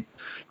feeling,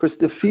 because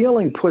the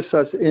feeling puts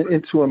us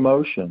into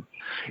emotion.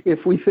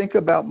 If we think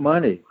about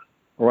money,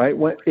 right?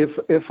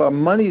 If our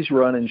money's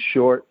running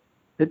short,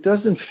 it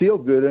doesn't feel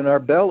good in our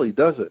belly,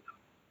 does it?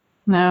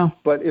 No.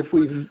 But if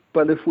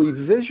we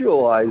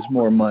visualize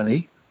more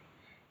money,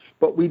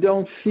 but we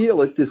don't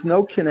feel it, there's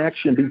no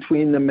connection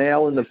between the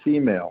male and the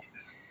female.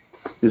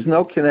 There's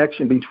no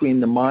connection between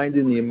the mind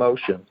and the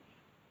emotion.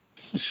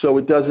 So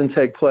it doesn't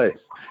take place.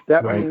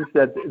 That means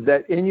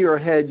that in your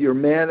head, your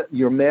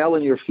male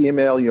and your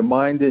female, your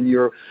mind and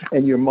your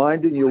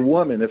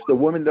woman. If the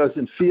woman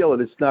doesn't feel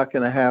it, it's not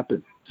going to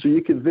happen. So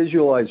you can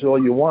visualize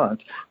all you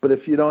want, but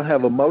if you don't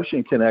have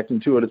emotion connecting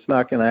to it, it's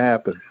not going to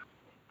happen.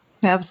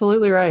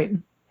 Absolutely right.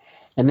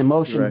 And the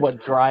emotion,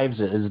 what drives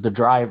it, is the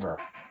driver.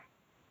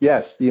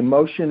 Yes, the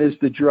emotion is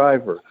the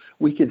driver.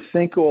 We could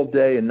think all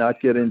day and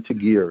not get into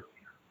gear.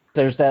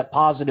 There's that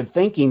positive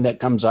thinking that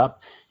comes up,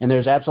 and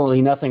there's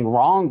absolutely nothing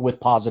wrong with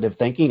positive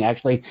thinking.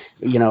 Actually,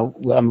 you know,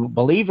 I'm a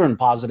believer in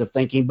positive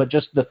thinking, but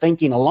just the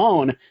thinking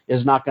alone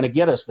is not going to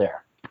get us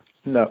there.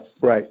 No,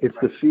 right. It's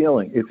the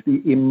feeling. It's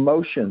the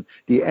emotion.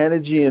 The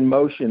energy in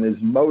motion is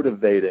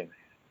motivating.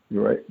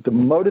 Right. The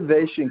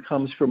motivation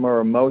comes from our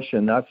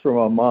emotion, not from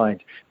our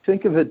mind.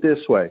 Think of it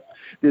this way.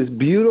 There's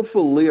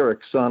beautiful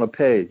lyrics on a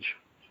page,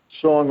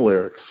 song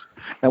lyrics,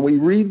 and we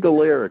read the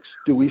lyrics.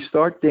 Do we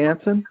start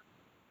dancing?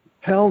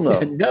 Hell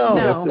no.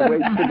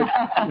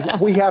 No.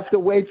 We have to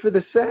wait for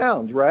the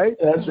sound, right?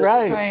 That's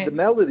right. The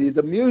melody,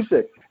 the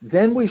music.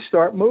 Then we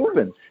start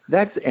moving.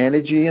 That's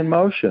energy in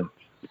motion.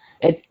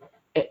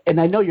 And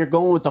I know you're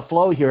going with the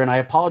flow here, and I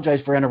apologize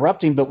for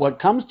interrupting, but what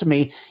comes to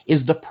me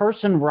is the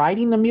person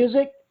writing the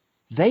music,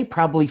 they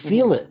probably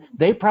feel it.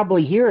 They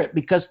probably hear it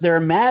because they're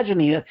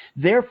imagining it.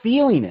 They're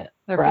feeling it.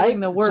 They're right?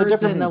 feeling the words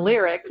and the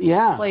lyrics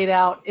played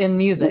out in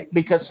music.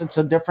 Because it's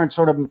a different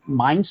sort of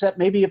mindset,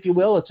 maybe, if you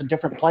will. It's a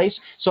different place.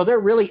 So they're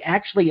really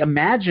actually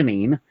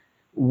imagining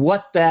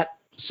what that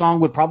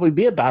song would probably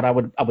be about, I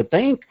would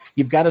think.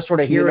 You've got to sort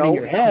of hear it in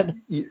your head.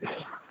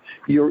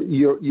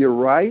 You're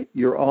right.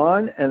 You're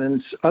on, and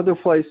in other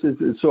places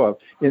it's off.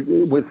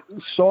 With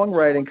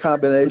songwriting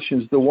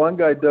combinations, the one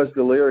guy does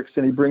the lyrics,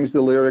 and he brings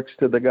the lyrics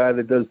to the guy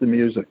that does the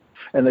music,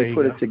 and they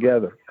put it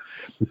together.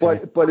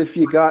 Okay. But if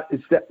you got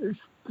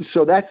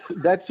so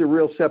that's a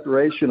real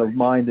separation of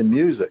mind and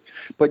music.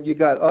 But you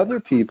got other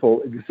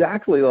people,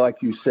 exactly like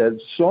you said,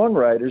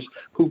 songwriters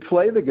who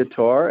play the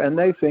guitar and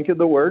they think of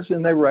the words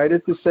and they write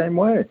it the same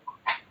way,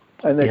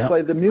 and they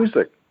play the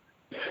music.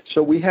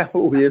 So we have,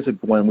 here's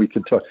one we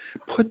could talk.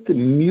 Put the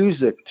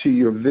music to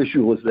your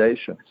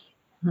visualizations.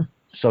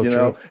 So you true.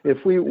 know,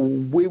 if we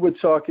were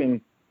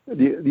talking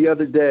the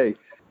other day,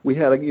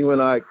 you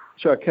and I,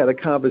 Chuck, had a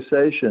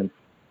conversation.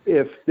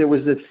 If there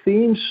was a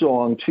theme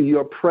song to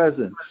your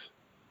presence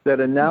that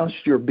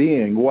announced your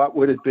being, what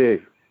would it be?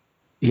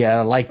 Yeah,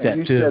 I like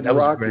that too. Said that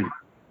Rocky.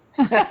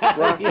 was great.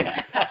 Rocky.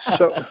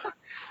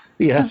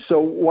 So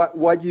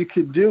what you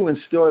could do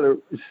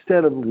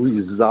instead of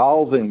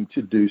resolving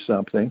to do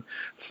something,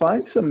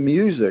 find some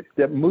music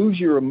that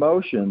moves your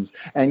emotions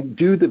and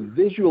do the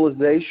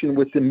visualization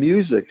with the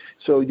music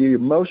so your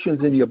emotions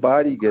in your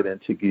body get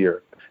into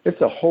gear. It's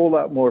a whole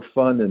lot more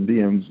fun than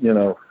being,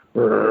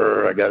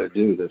 I got to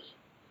do this.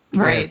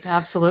 Right,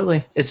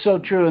 absolutely. It's so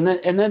true, and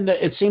then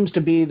it seems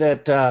to be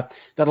that a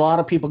lot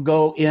of people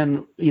go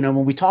in.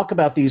 When we talk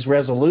about these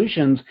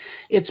resolutions,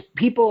 it's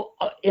people,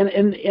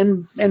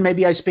 and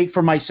maybe I speak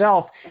for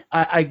myself.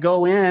 I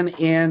go in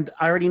and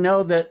I already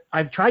know that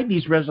I've tried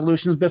these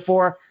resolutions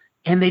before,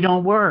 and they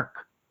don't work.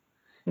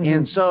 Mm-hmm.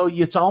 And so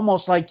it's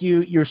almost like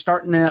you're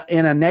starting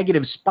in a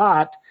negative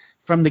spot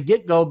from the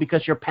get-go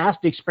because your past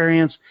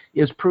experience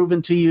is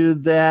proven to you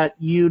that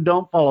you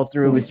don't follow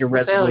through with your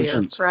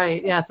resolutions.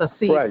 Right. Yeah, it's a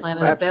seed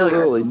planted of failure.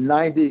 Absolutely.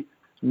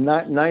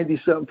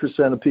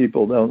 90-something% of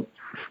people don't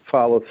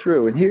follow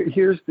through. And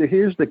here's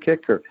the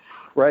kicker,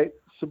 right?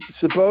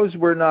 Suppose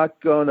we're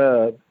not going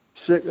to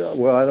I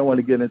don't want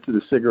to get into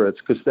the cigarettes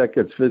because that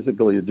gets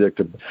physically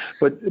addictive.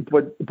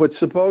 But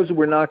suppose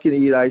we're not going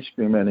to eat ice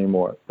cream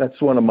anymore. That's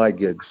one of my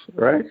gigs,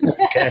 right?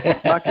 Okay.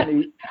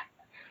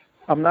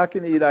 I'm not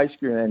going to eat ice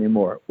cream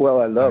anymore.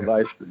 Well, I love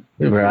ice cream.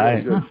 It's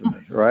right. really good for me,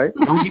 right?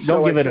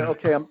 Don't give it a...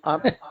 Okay,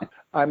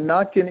 I'm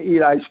not going to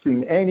eat ice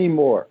cream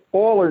anymore.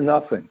 All or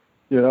nothing.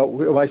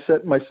 I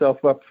set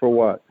myself up for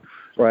what,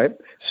 right?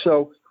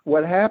 So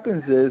what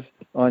happens is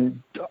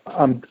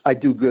I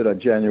do good on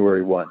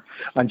January 1.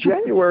 On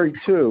January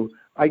 2,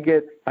 I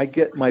get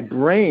my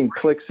brain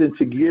clicks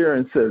into gear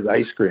and says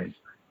ice cream.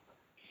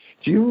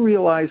 Do you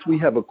realize we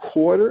have a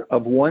quarter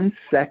of 1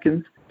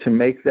 second to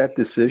make that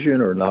decision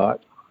or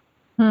not?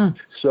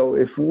 So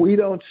if we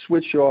don't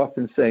switch off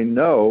and say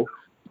no,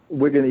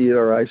 we're going to eat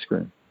our ice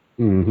cream.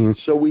 Mm-hmm.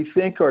 So we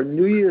think our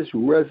New Year's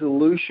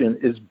resolution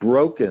is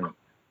broken.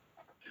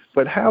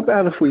 But how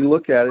about if we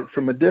look at it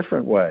from a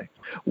different way?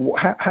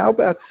 How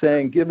about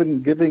saying,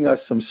 giving us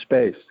some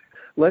space?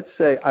 Let's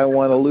say I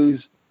want to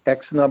lose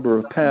X number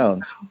of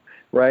pounds,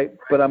 right?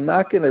 But I'm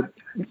not going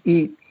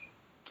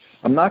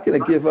to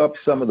give up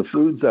some of the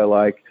foods I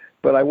like,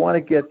 but I want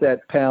to get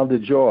that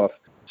poundage off.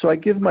 So I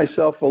give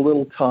myself a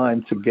little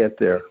time to get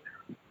there.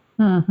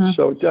 Mm-hmm.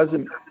 So it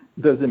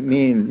doesn't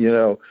mean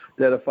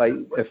that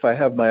if I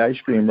have my ice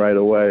cream right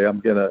away,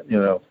 I'm gonna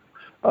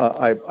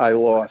I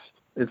lost.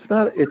 It's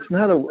not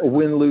a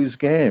win-lose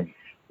game.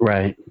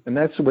 Right. And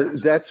that's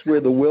where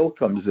the will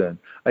comes in.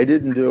 I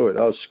didn't do it.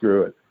 Oh,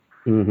 screw it.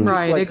 Mm-hmm.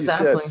 Right. Like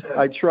exactly. You said,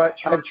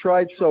 I've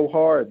tried so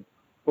hard.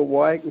 But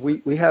why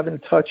we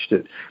haven't touched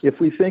it?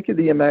 If we think of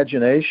the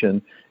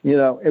imagination, we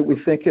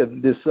think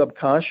of the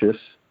subconscious.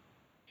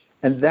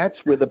 And that's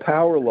where the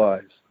power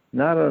lies,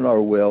 not on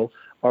our will.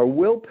 Our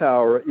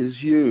willpower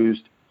is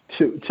used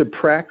to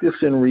practice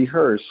and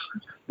rehearse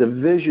the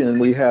vision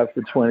we have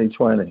for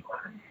 2020.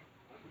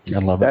 I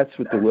love it. That's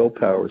what the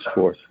willpower is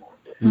for.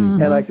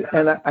 Mm-hmm.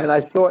 And I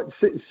thought,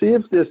 see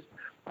if this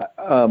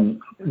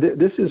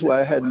is what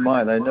I had in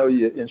mind. I know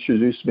you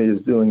introduced me as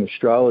doing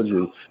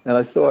astrology, and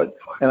I thought,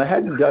 and I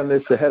hadn't done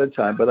this ahead of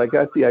time, but I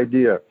got the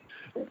idea.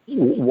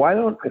 Why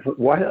don't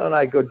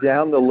I go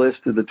down the list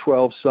of the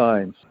 12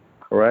 signs?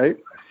 All right,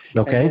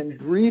 Okay. And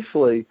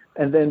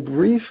then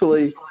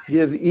briefly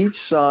give each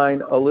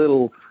sign a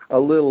little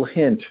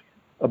hint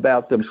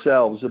about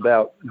themselves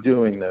about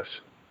doing this.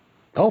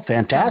 Oh,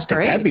 fantastic.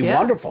 Great, That'd be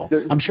wonderful.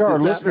 I'm sure our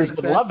listeners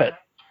would love it.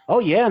 Oh,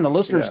 yeah, and the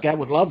listeners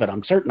would love it.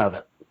 I'm certain of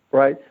it.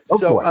 Right.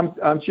 So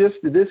I'm just,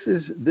 this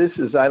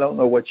is, I don't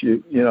know what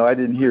I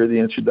didn't hear the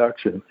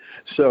introduction.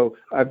 So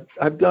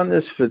I've done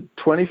this for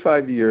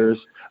 25 years.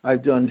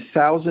 I've done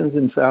thousands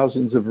and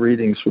thousands of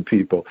readings for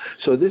people.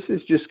 So this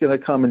is just going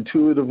to come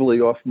intuitively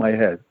off my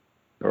head.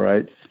 All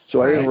right.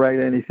 So I didn't write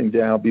anything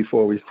down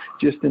before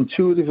just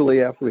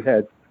intuitively off my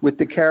head with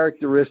the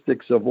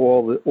characteristics of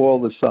all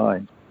the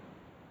signs.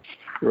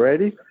 You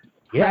ready?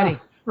 Yeah. Ready.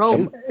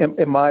 Roll.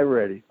 Am I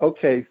ready?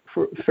 Okay.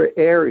 For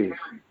Aries.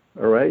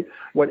 All right.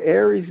 What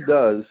Aries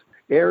does,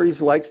 Aries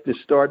likes to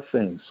start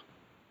things.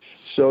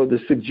 So the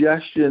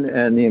suggestion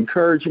and the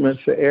encouragement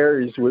for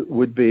Aries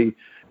would be,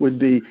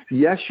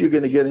 yes, you're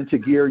going to get into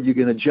gear. You're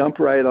going to jump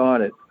right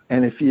on it.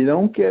 And if you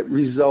don't get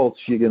results,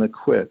 you're going to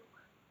quit.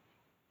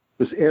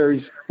 Because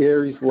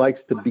Aries likes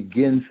to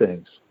begin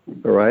things.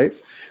 All right.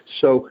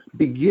 So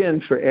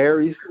begin for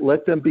Aries.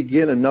 Let them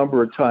begin a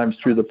number of times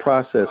through the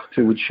process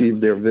to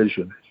achieve their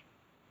vision.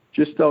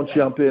 Just don't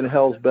jump in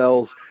hell's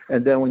bells,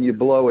 and then when you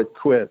blow it,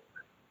 quit.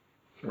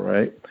 All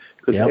right?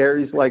 Because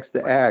Aries likes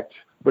to act,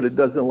 but it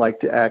doesn't like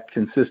to act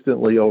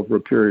consistently over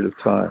a period of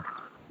time.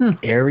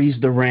 Aries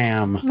the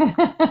Ram.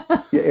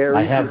 Yeah, Aries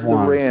I have is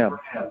one. the ram.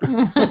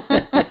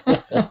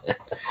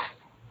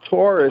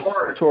 Taurus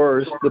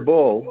the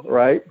bull,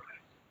 right?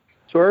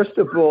 Taurus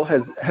the bull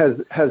has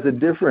a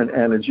different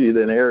energy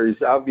than Aries,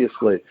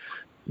 obviously.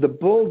 The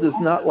bull does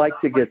not like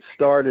to get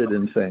started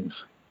in things.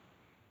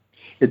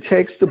 It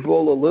takes the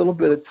bull a little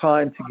bit of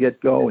time to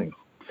get going.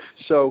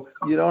 So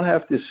you don't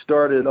have to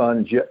start it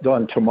on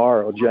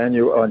tomorrow,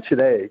 on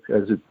today,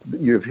 as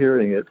you're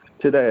hearing it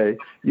today.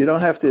 You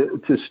don't have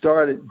to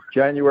start it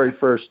January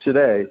 1st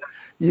today.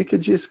 You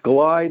could just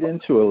glide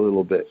into it a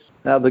little bit.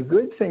 Now, the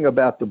good thing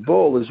about the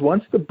bull is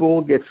once the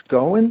bull gets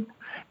going,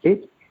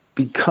 it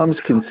becomes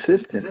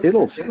consistent.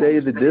 It'll stay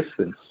the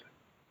distance,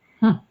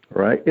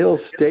 right? It'll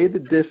stay the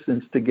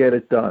distance to get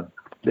it done.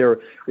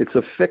 It's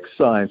a fixed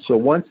sign. So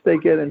once they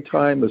get in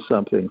time with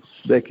something,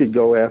 they could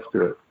go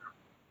after it.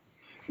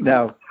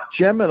 Now,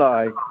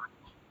 Gemini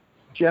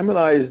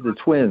is the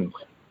twins.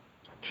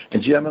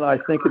 And Gemini,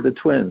 think of the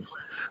twins.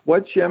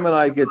 What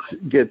Gemini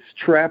gets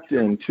trapped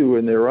into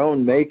in their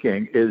own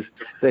making is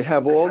they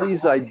have all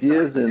these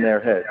ideas in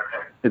their head.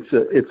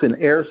 It's an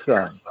air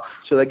sign.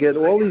 So they get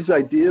all these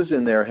ideas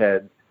in their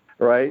head,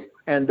 right?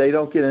 And they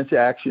don't get into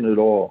action at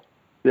all.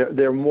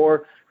 They're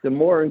more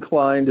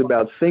inclined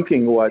about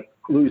thinking what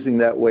losing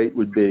that weight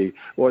would be,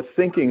 or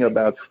thinking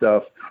about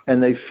stuff,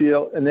 and they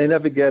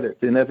never get it.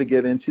 They never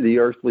get into the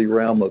earthly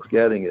realm of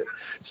getting it.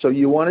 So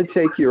you want to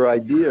take your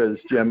ideas,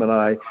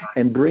 Gemini,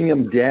 and bring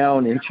them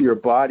down into your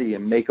body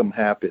and make them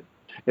happen.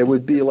 It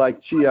would be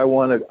like, gee, I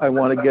want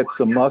to get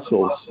some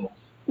muscles.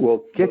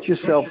 Well, get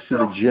yourself to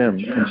the gym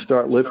and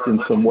start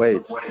lifting some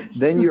weights.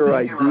 Then your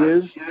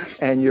ideas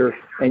and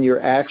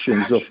your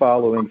actions are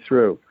following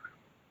through.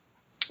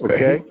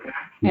 Okay?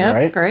 Yeah,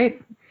 right.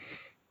 Great.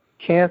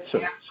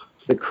 Cancer,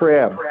 the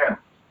crab.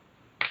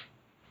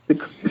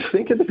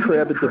 Think of the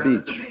crab at the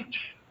beach.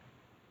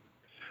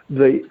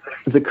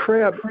 The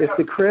crab, if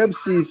the crab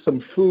sees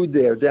some food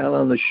there down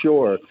on the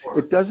shore,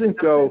 it doesn't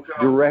go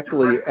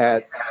directly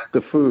at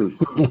the food.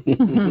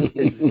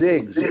 It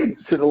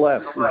zigs to the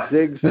left, it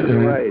zigs to the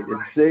right,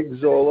 it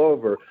zigs all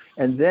over.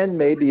 And then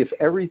maybe if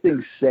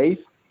everything's safe,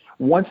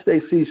 once they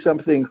see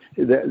something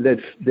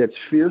that's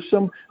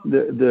fearsome,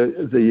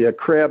 the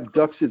crab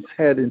ducks its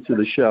head into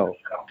the shell.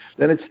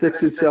 Then it sticks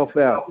itself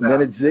out, and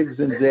then it zigs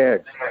and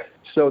zags.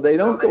 So they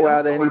don't go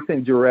out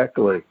anything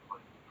directly.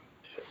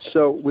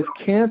 So with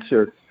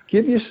Cancer,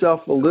 give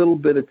yourself a little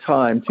bit of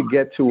time to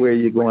get to where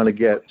you want to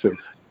get to.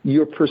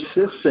 You're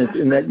persistent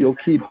in that you'll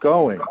keep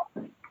going,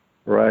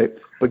 right?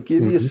 But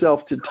give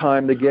yourself the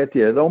time to get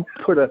there. Don't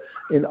put an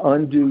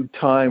undue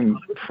time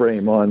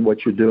frame on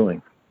what you're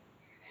doing.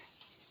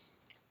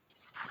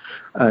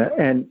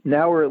 And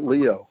now we're at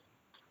Leo,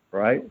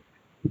 right?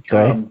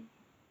 Okay.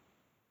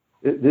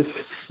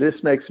 This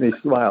makes me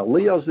smile.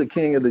 Leo's the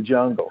king of the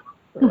jungle,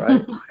 all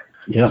right?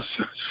 Yes.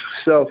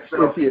 So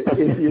if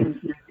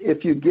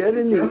you get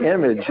in the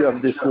image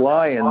of this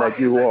lion that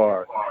you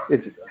are,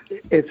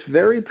 it's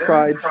very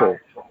prideful,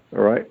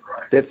 all right?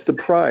 That's the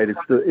pride.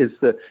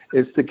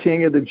 It's the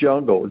king of the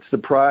jungle. It's the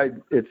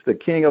pride. It's the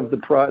king of the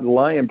pride,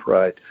 lion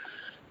pride.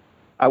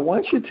 I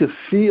want you to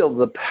feel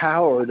the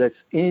power that's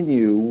in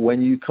you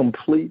when you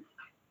complete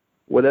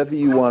whatever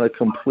you want to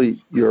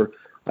complete your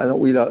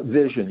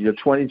vision, your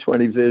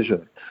 2020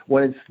 vision.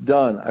 When it's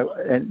done,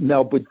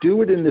 but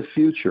do it in the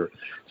future.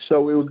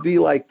 So it would be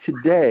like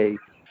today.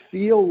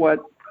 Feel what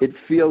it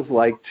feels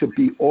like to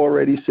be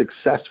already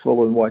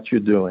successful in what you're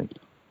doing.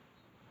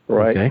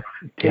 Right? Okay.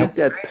 Take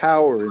that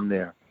power in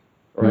there.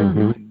 Right?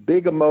 There's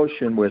big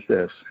emotion with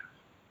this.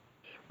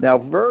 Now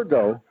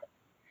Virgo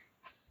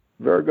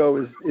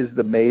is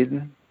the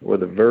maiden or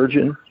the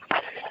virgin,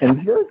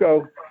 and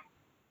Virgo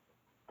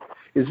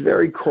is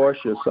very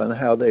cautious on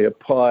how they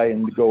apply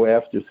and go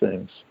after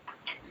things,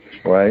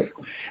 right?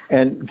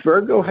 And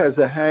Virgo has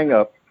a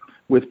hang-up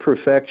with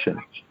perfection.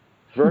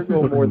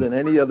 Virgo, more than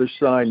any other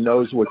sign,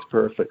 knows what's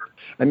perfect.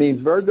 I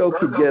mean, Virgo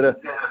could get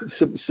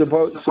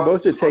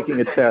suppose they're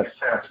taking a test,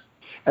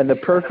 and the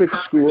perfect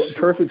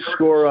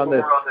score on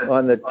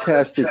the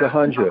test is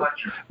 100.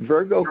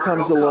 Virgo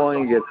comes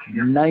along and gets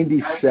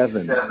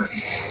 97.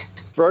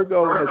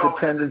 Virgo has a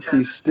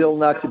tendency still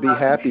not to be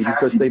happy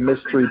because they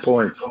missed 3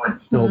 points.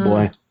 Oh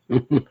boy.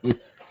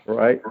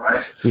 Right?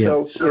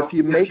 Yeah. So if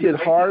you make it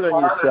hard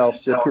on yourself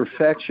to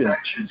perfection,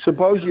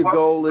 suppose your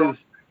goal is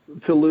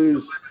to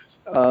lose,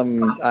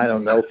 I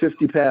don't know,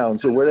 50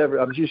 pounds or whatever.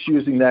 I'm just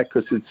using that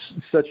because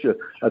it's such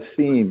a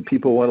theme.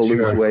 People want to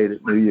lose weight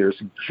at New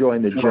Year's,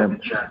 join the gym.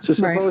 So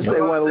suppose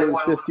they want to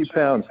lose 50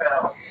 pounds.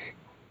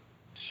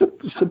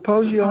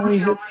 Suppose you only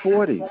hit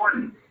 40.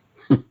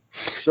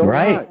 So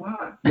right.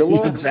 You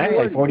lost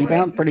exactly. 40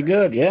 pounds, pretty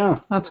good. Yeah.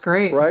 That's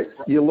great. Right?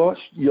 You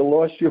lost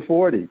your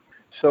 40.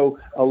 So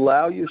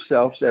allow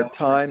yourself that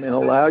time and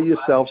allow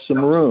yourself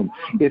some room.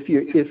 If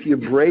you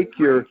break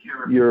your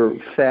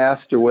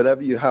fast or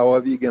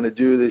however you're going to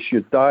do this,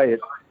 your diet,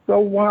 so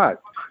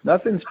what?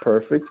 Nothing's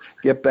perfect.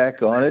 Get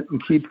back on it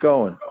and keep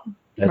going.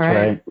 That's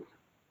right.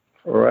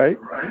 All right?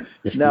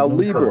 Now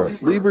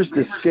Libra's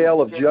the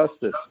scale of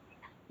justice.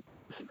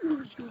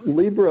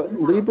 Libra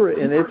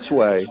in its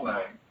way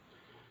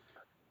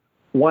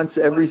wants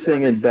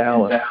everything in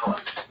balance.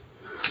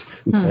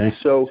 Okay.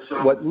 So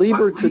what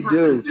Libra could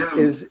do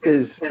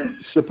is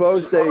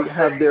suppose they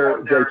have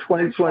their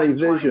 2020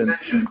 vision,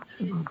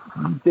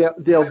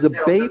 they'll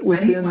debate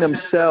within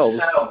themselves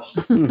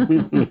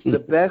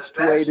the best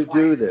way to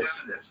do this.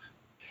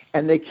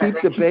 And they keep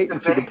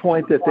debating to the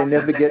point that they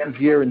never get in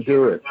gear and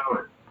do it.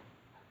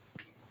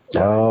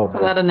 Oh. So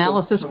that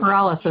analysis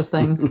paralysis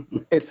thing.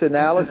 It's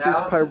analysis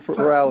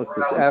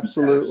paralysis,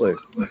 absolutely.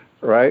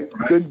 Right?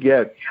 Good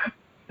get.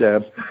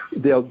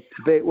 They'll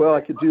debate, well, I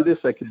could do this,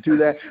 I could do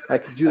that,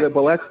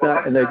 but let's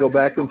not, and they go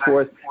back and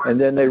forth, and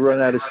then they run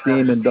out of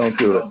steam and don't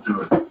do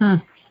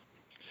it.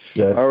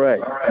 Good. All right.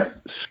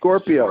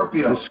 Scorpio,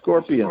 the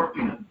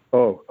scorpion.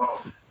 Oh,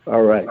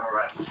 all right.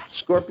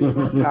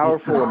 Scorpion,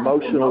 powerful,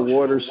 emotional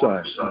water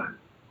sign.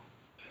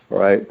 All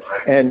right.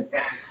 And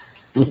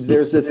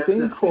there's a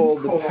thing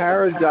called the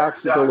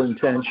paradoxical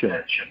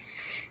intention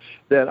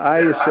that I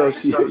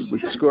associate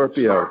with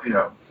Scorpio.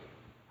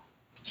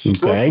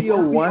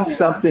 Scorpio wants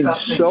something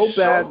so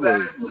badly,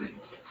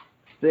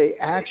 they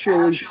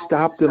actually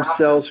stop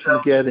themselves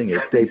from getting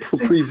it. They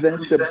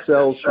prevent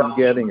themselves from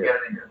getting it.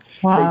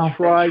 Wow. They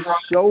try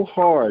so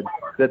hard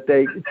that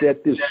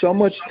there's so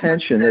much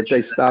tension that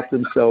they stop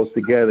themselves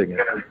to getting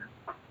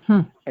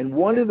it. And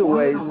one of the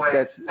ways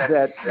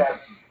that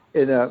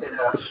in a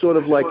sort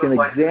of like an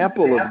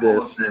example of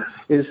this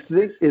is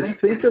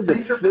think of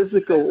the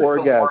physical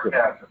orgasm.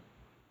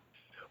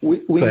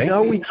 We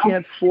know we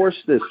can't force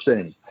this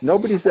thing.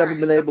 Nobody's ever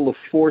been able to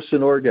force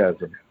an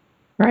orgasm.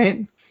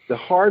 Right. The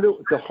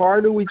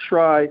harder we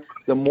try,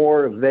 the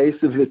more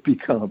evasive it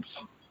becomes.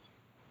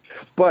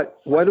 But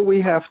what do we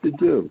have to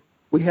do?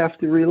 We have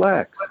to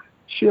relax,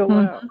 chill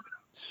out,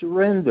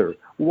 surrender,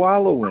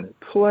 wallow in it,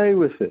 play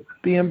with it,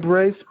 be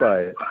embraced by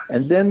it.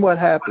 And then what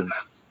happens?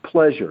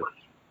 Pleasure.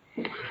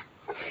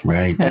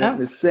 Right. And in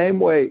the same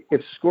way,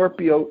 if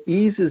Scorpio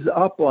eases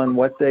up on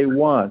what they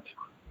want,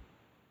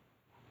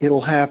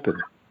 it'll happen.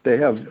 They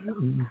have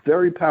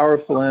very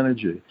powerful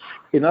energy.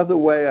 Another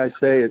way I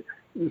say it,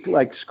 it's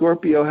like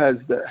Scorpio has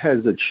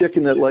a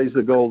chicken that lays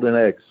the golden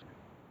eggs,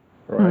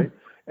 right?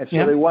 And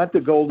so they want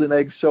the golden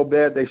eggs so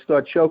bad they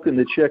start choking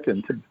the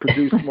chicken to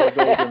produce more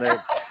golden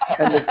eggs.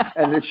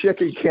 And the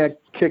chicken can't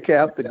kick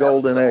out the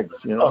golden eggs,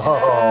 you know.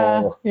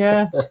 Oh.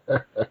 Yeah.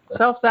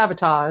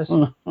 Self-sabotage.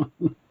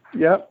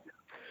 Yep.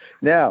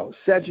 Now,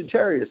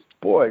 Sagittarius.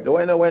 Boy, do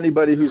I know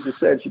anybody who's a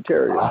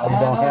Sagittarius?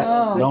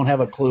 I don't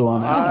have a clue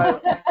on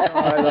that.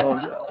 I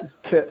don't.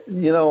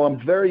 You know,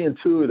 I'm very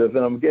intuitive,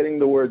 and I'm getting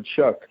the word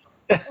Chuck.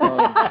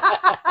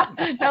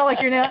 Not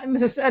like you're not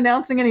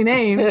announcing any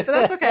names, but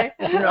that's okay.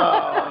 No,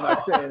 I'm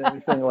not saying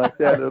anything like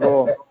that at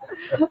all.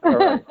 All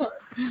right.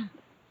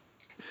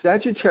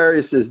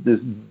 Sagittarius is this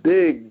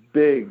big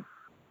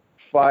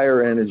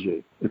fire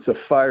energy. It's a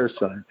fire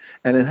sign,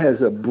 and it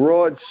has a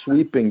broad,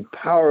 sweeping,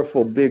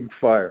 powerful, big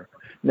fire.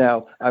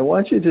 Now, I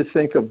want you to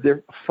think of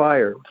their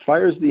fire.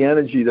 Fire is the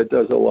energy that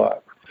does a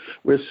lot.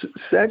 Where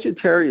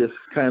Sagittarius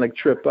kind of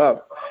trip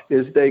up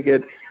is they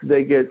get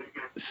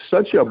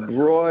such a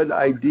broad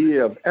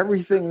idea of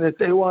everything that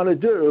they want to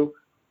do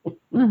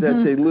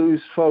that they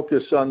lose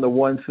focus on the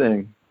one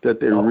thing that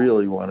they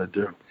really want to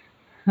do.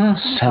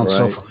 Sounds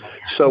right?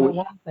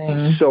 So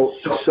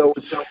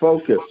it's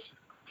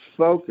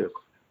focus.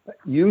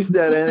 Use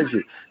that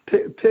energy.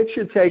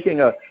 Picture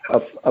taking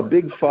a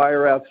big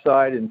fire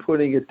outside and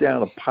putting it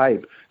down a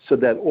pipe so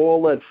that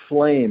all that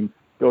flame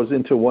goes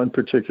into one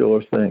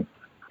particular thing.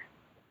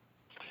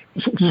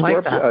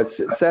 Like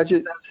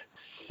that.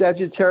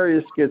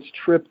 Sagittarius gets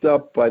tripped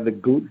up by the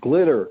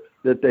glitter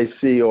that they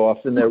see off,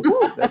 and they're,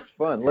 that's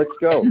fun, let's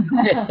go.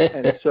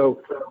 And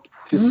so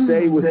to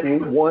stay with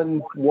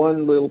one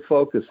little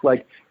focus.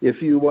 Like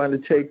if you want to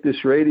take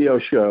this radio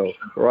show,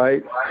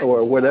 right,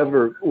 or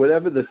whatever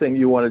the thing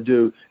you want to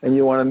do, and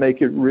you want to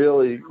make it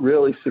really,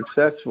 really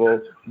successful,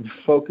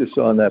 focus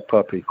on that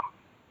puppy.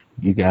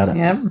 You got it.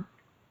 Yep.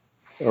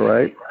 All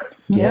right.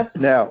 Yep.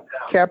 Now,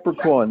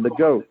 Capricorn, the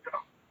goat.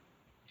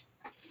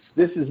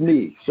 This is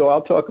me, so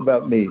I'll talk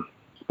about me.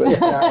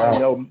 But I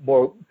know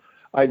more.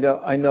 I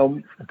know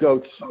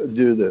goats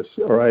do this.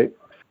 All right.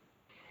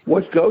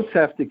 What goats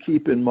have to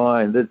keep in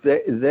mind that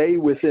they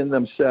within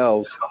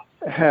themselves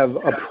have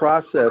a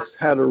process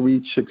how to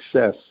reach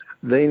success.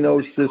 They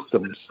know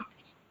systems,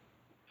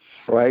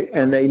 right?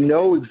 And they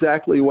know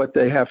exactly what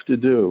they have to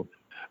do.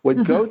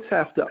 What goats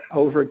have to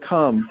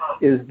overcome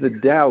is the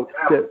doubt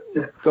that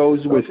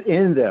goes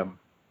within them,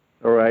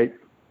 all right,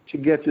 to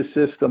get the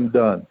system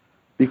done.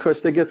 Because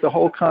they get the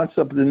whole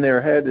concept in their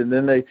head, and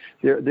then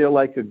they're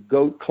like a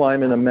goat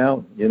climbing a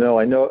mountain. You know,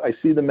 I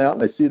see the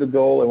mountain, I see the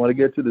goal, I want to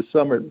get to the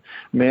summit.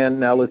 Man,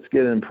 now let's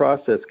get in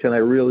process. Can I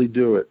really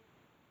do it?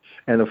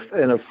 And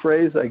a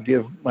phrase I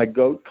give my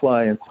goat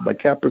clients, my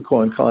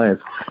Capricorn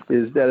clients,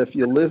 is that if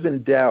you live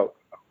in doubt,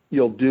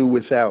 you'll do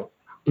without.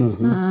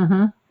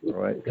 All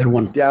right. Good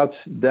one. That's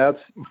the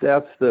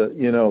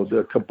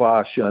the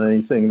kibosh on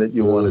anything that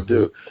you want to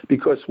do,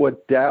 because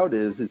what doubt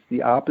is, it's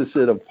the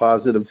opposite of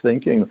positive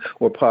thinking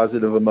or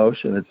positive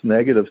emotion. It's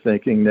negative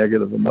thinking,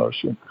 negative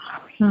emotion,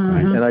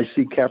 and I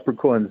see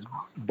Capricorns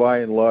by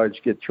and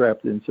large get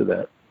trapped into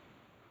that.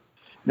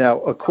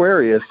 Now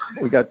Aquarius,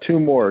 we got two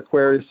more: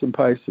 Aquarius and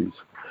Pisces.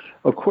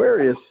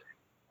 Aquarius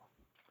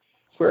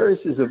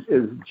is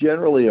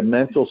generally a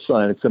mental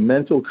sign. It's a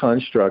mental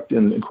construct,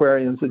 and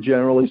Aquarians are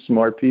generally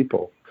smart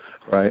people,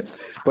 right?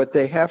 But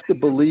they have to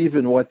believe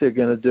in what they're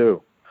going to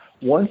do.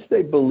 Once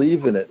they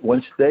believe in it,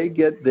 once they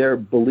get their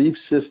belief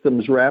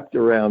systems wrapped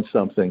around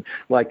something,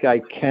 like I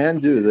can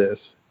do this,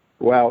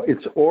 wow,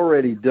 it's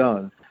already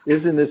done.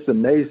 Isn't this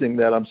amazing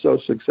that I'm so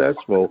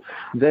successful?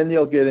 Then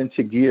they'll get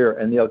into gear,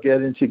 and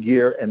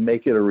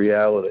make it a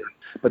reality.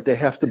 But they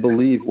have to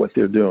believe what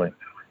they're doing.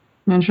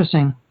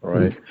 Interesting. All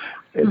right.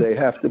 They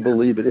have to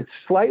believe it. It's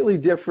slightly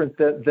different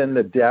than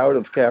the doubt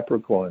of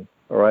Capricorn,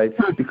 all right?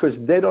 Because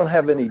they don't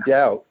have any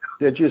doubt.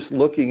 They're just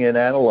looking and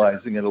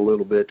analyzing it a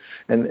little bit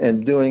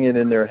and doing it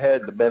in their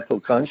head, the mental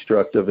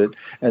construct of it.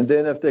 And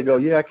then if they go,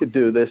 yeah, I could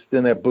do this,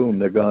 then they're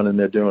gone and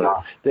they're doing it.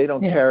 They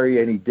don't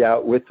carry any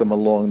doubt with them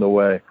along the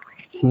way.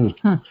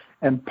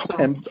 And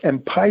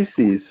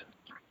Pisces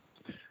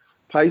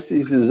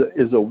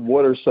is a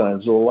water sign.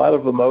 There's a lot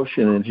of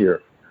emotion in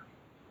here.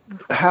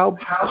 How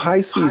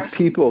Pisces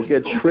people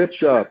get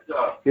tripped up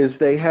is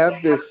they have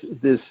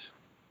this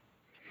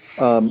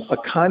a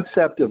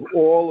concept of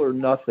all or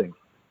nothing,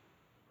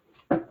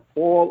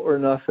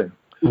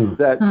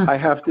 that I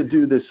have to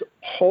do this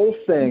whole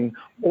thing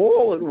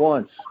all at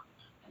once.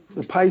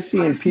 The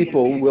Piscean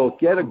people will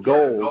get a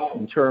goal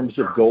in terms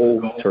of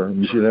goal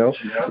terms,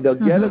 They'll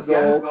get a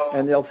goal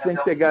and they'll think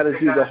they got to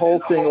do the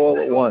whole thing all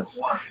at once.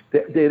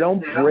 They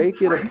don't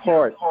break it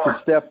apart to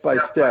step by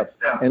step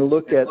and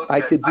look at,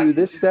 I could do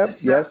this step,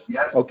 yes,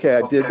 okay,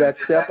 I did that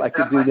step, I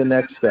could do the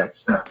next step.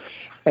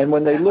 And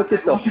when they look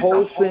at the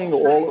whole thing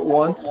all at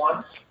once,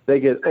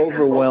 they get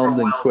overwhelmed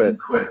and quit.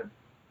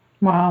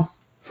 Wow.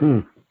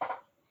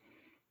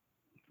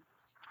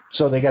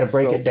 So they got to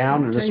break it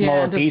down into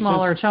smaller pieces.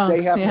 Smaller chunks.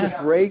 They have to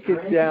break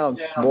it down,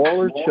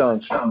 smaller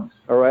chunks,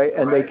 all right?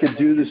 And they could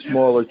do the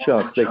smaller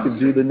chunks. They could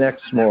do the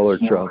next smaller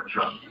chunk.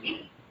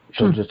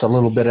 So just a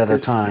little bit at a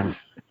time.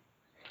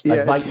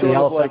 Like biting the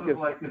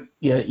elephant.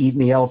 Eating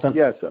the elephant.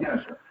 Yes,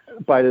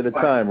 bite at a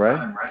time,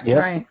 right? Yeah.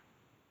 Right.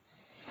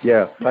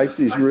 Yeah,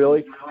 Pisces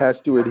really has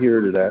to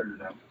adhere to that.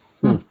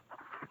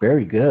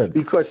 Very good.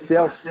 Because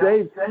they'll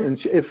say,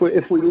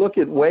 if we look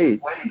at weight,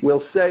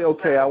 we'll say,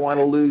 okay, I want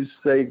to lose,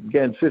 say,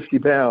 again, 50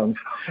 pounds.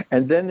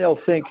 And then they'll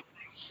think,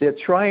 they're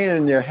trying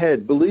in their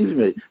head, believe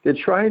me, they're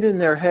trying in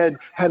their head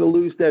how to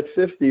lose that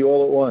 50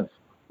 all at once.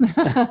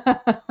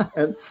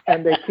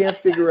 and they can't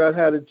figure out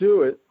how to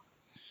do it,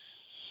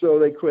 so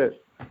they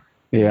quit.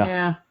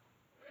 Yeah.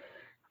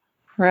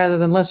 Rather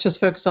than let's just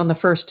focus on the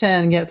first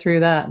 10, get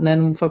through that, and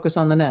then focus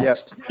on the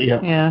next.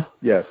 Yep. Yeah.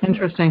 Yes.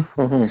 Interesting.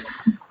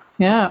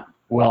 Yeah.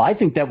 Well, I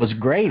think that was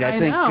great. I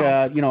think,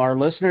 our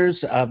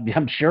listeners,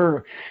 I'm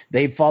sure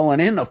they've fallen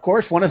in, of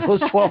course, one of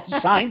those 12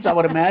 signs, I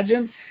would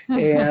imagine,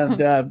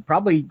 and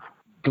probably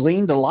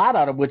gleaned a lot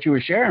out of what you were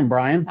sharing,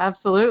 Brian.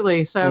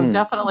 Absolutely. So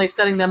definitely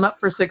setting them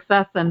up for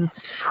success and,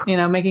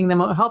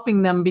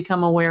 helping them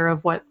become aware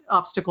of what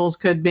obstacles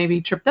could maybe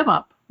trip them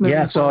up.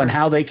 Yeah, and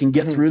how they can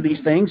get through these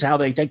things, how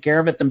they take care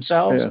of it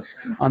themselves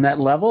on that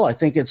level. I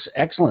think it's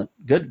excellent.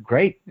 Good,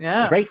 great.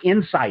 Yeah. Great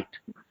insight.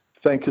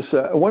 Thank you,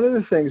 sir. One of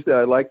the things that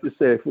I'd like to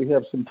say, if we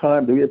have some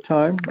time, do we have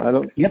time?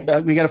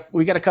 Yep,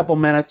 we got a couple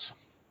minutes.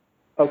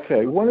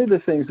 Okay. One of the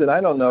things that I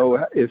don't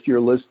know if your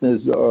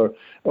listeners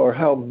or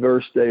how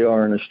versed they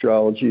are in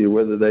astrology, or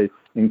whether they,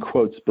 in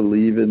quotes,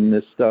 believe in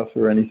this stuff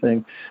or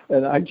anything.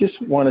 And I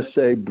just want to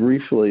say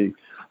briefly,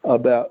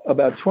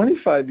 about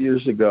 25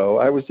 years ago,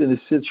 I was in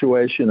a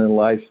situation in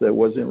life that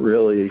wasn't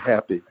really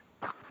happy.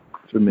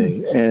 for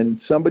me. And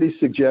somebody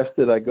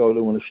suggested I go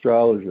to an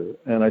astrologer.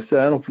 And I said,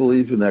 I don't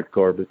believe in that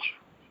garbage.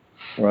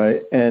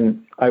 Right?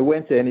 And I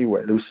went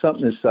anyway. There was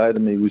something inside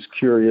of me was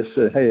curious.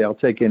 Said, hey, I'll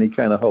take any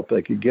kind of help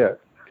I could get,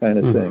 kind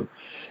of thing.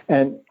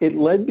 And it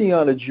led me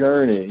on a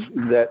journey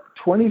that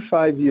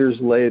 25 years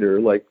later,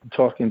 like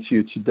talking to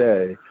you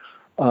today,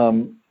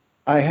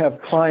 I have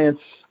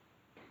clients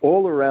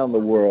all around the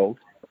world,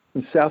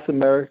 in South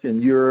America,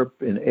 in Europe,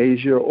 in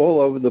Asia, all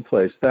over the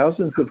place,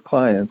 thousands of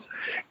clients.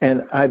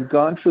 And I've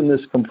gone from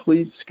this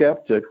complete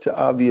skeptic to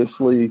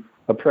obviously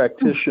a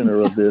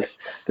practitioner of this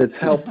that's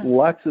helped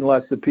lots and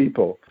lots of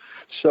people.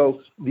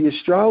 So the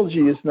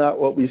astrology is not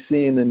what we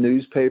see in the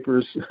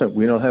newspapers.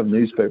 We don't have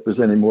newspapers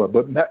anymore,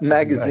 but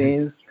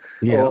magazines.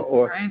 Right. Yeah.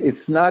 Or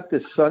it's not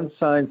the sun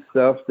sign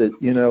stuff that,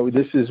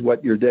 this is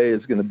what your day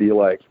is going to be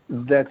like.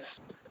 That's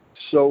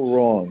so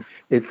wrong.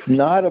 It's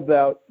not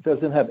about,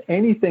 doesn't have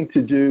anything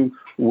to do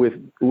with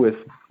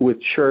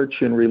church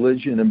and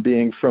religion and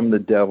being from the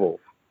devil.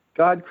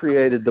 God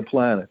created the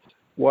planets.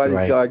 Why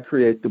did God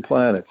create the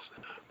planets?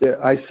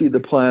 I see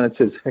the planets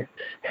as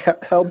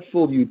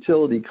helpful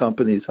utility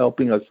companies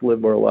helping us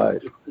live our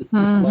lives.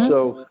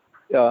 So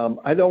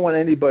I don't want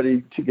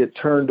anybody to get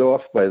turned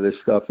off by this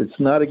stuff. It's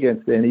not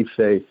against any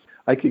faith.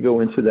 I could go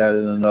into that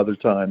in another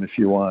time if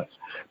you want.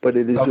 But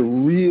it is a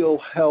real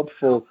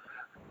helpful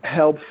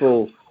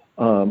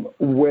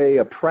way,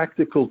 a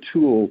practical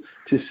tool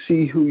to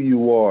see who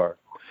you are.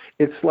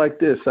 It's like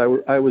this.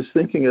 I was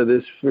thinking of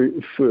this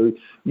for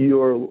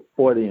your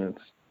audience,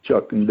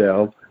 Chuck and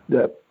Dal,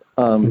 that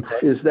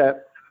is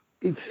that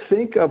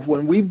think of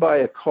when we buy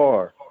a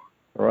car,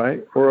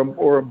 right, or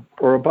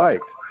a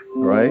bike,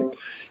 right?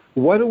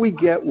 What do we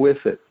get with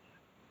it?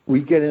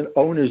 We get an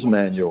owner's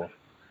manual.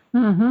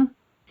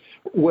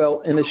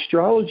 Well, an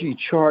astrology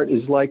chart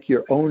is like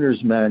your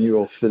owner's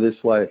manual for this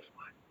life,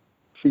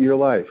 for your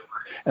life.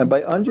 And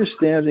by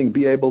understanding,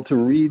 be able to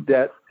read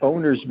that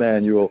owner's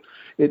manual,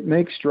 it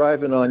makes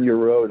driving on your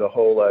road a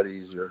whole lot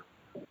easier.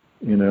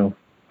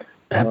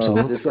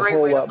 Absolutely. There's a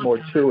whole lot more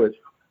to it.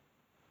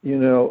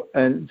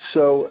 And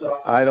so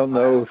I don't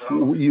know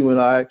if you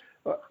and I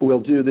will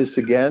do this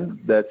again.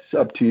 That's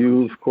up to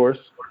you, of course.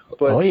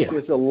 But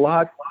there's a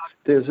lot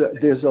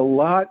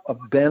of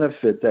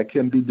benefit that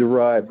can be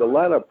derived, a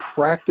lot of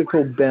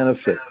practical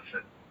benefit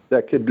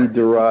that could be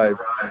derived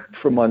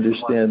from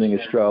understanding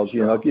astrology.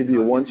 And I'll give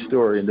you one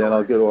story, and then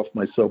I'll get off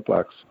my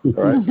soapbox.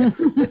 All right?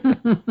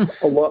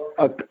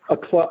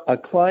 A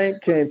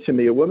client came to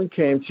me, a woman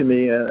came to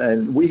me,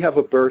 and we have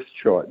a birth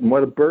chart. And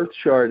what a birth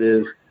chart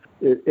is,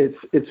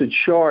 it's a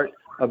chart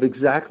of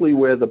exactly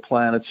where the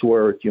planets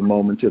were at your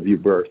moment of your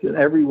birth. And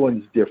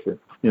everyone's different,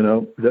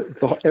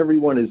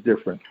 everyone is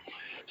different.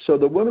 So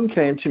the woman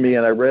came to me,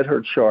 and I read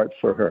her chart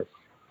for her.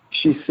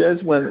 She says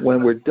when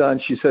we're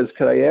done, she says,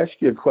 could I ask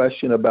you a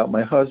question about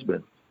my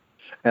husband?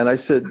 And I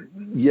said,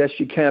 yes,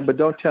 you can, but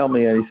don't tell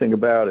me anything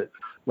about it.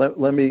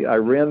 I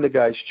ran the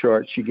guy's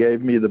chart. She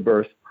gave me the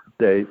birth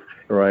date,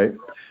 right?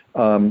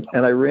 And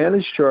I ran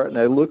his chart, and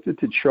I looked at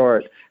the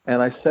chart,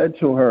 and I said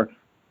to her,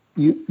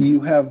 you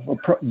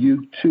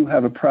two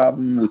have a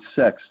problem with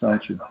sex,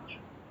 don't you?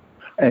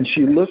 And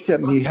she looked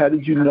at me, how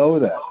did you know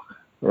that?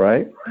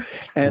 Right?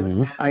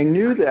 And I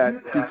knew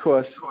that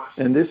because,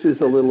 and this is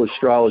a little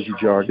astrology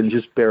jargon,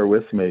 just bear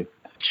with me.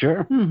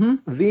 Sure.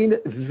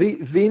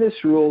 Venus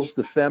rules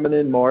the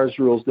feminine, Mars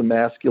rules the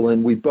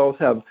masculine. We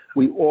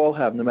all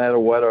have, no matter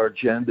what our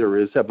gender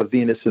is, have a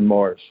Venus and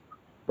Mars,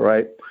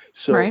 right?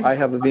 So I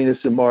have a Venus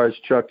and Mars.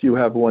 Chuck, you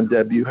have one.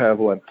 Deb, you have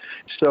one.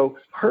 So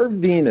her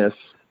Venus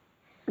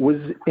was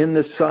in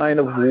the sign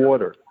of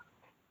water.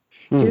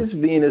 His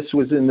Venus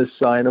was in the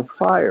sign of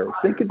fire.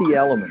 Think of the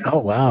elements. Oh,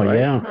 wow, right?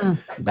 Yeah.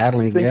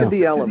 Battling, Think of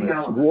the elements,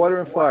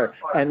 water and fire.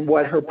 And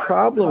what her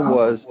problem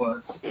was,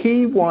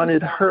 he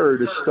wanted her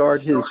to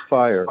start his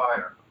fire.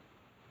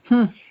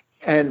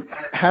 And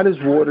how does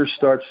water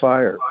start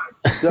fire?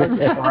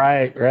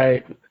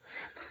 Right.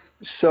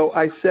 So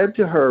I said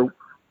to her,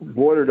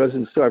 water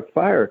doesn't start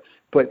fire.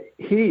 But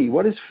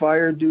what does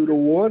fire do to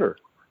water?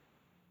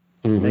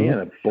 Man,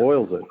 it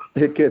boils it.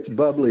 It gets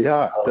bubbly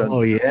hot.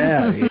 Oh,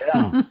 yeah.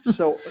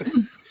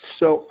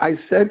 So I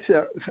said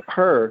to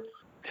her,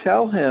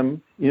 tell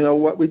him,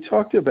 what we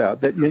talked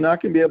about, that you're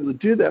not going to be able to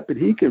do that, but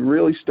he could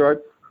really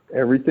start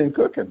everything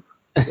cooking.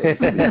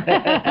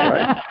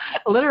 Right?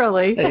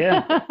 Literally.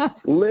 Yeah.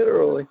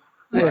 Literally.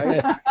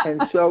 Right?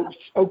 And so,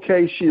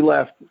 she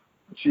left.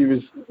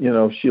 She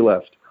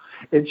left.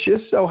 It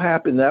just so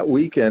happened that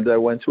weekend I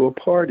went to a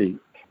party,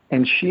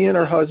 and she and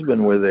her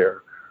husband were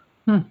there.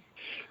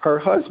 Her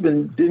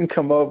husband didn't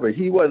come over.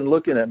 He wasn't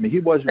looking at me.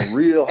 He wasn't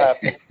real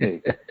happy with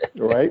me,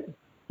 right?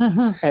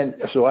 And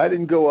so I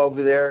didn't go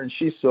over there, and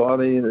she saw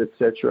me, and et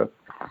cetera.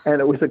 And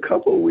it was a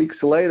couple of weeks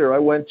later,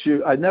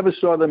 I never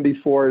saw them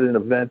before at an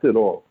event at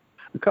all.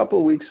 A couple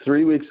of weeks,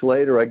 3 weeks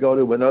later, I go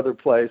to another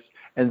place,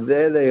 and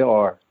there they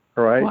are,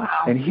 right? Wow.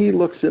 And he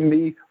looks at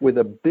me with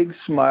a big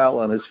smile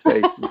on his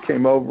face and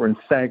came over and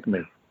thanked me.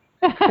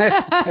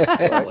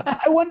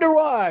 I wonder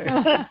why.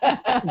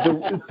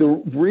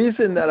 The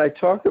reason that I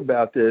talk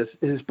about this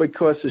is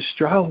because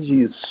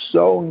astrology is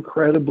so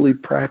incredibly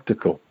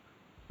practical.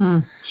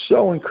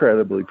 So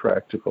incredibly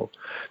practical.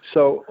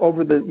 So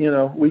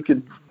we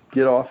could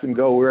get off and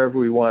go wherever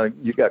we want.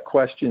 You got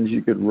questions,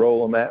 you could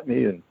roll them at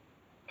me and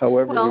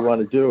however we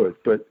want to do it.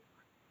 But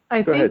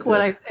I think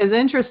what is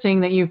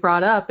interesting that you've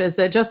brought up is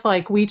that just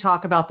like we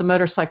talk about the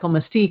motorcycle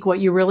mystique, what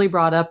you really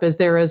brought up is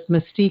there is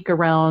mystique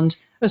around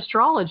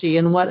astrology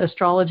and what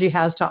astrology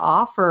has to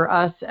offer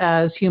us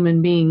as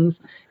human beings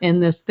in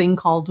this thing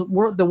called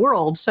the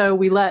world. So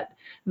we let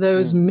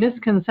those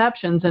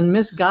misconceptions and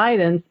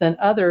misguidance that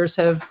others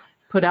have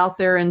put out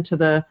there into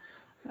the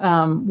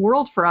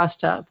world for us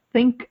to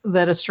think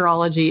that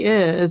astrology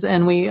is,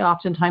 and we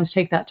oftentimes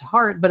take that to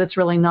heart, but it's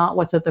really not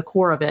what's at the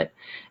core of it.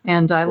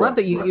 And I love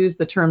that you use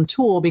the term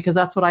tool, because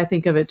that's what I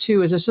think of it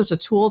too, is it's just a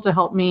tool to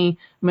help me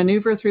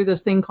maneuver through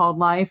this thing called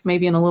life,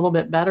 maybe in a little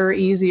bit better,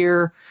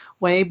 easier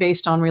way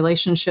based on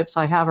relationships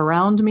I have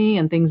around me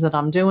and things that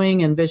I'm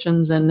doing and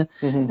visions and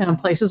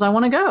places I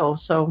want to go.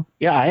 So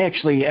yeah, I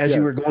actually, as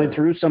you were going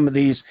through some of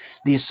these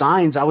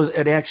signs,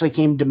 it actually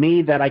came to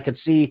me that I could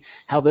see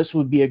how this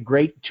would be a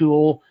great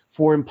tool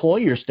for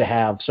employers to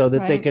have, so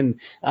that they can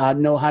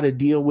know how to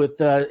deal with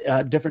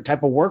different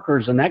type of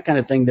workers and that kind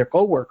of thing, their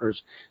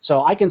coworkers.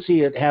 So I can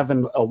see it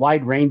having a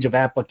wide range of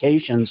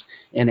applications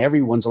in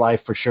everyone's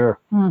life for sure.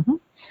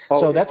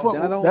 So that's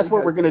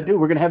what we're going to do.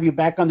 We're going to have you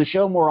back on the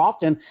show more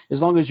often, as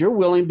long as you're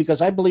willing,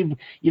 because I believe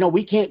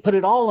we can't put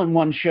it all in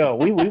one show.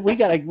 We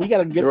got to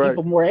get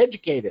people more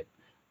educated.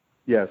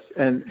 Yes,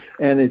 and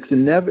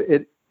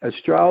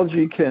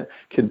astrology can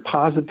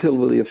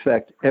positively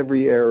affect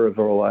every area of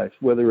our life,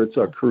 whether it's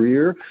our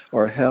career,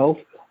 our health,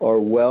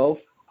 our wealth,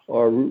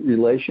 our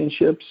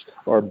relationships,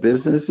 our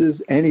businesses,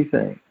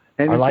 anything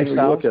our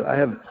lifestyles. Look at. I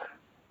have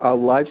our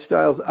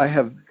lifestyles. I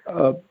have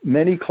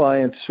many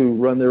clients who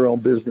run their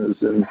own business,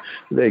 and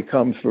they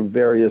come from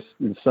various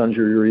and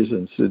sundry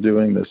reasons to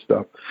doing this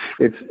stuff.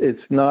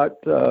 It's not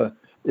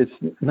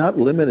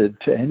limited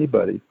to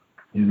anybody.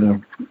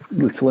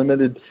 It's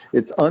limited.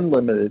 It's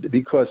unlimited,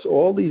 because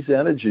all these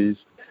energies.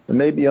 And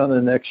maybe on the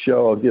next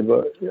show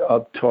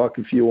I'll talk,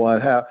 if you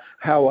want,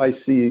 how I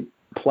see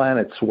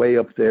planets way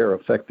up there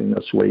affecting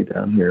us way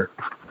down here.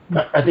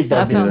 I think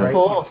that'd be great.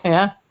 Cool.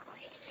 Yeah.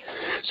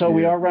 So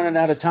we are running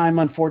out of time,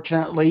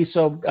 unfortunately.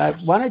 So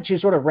why don't you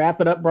sort of wrap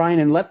it up, Brian,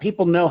 and let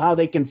people know how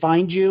they can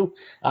find you.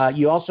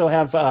 You also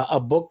have a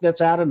book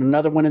that's out and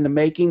another one in the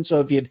making. So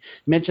if you'd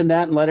mention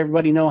that and let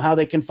everybody know how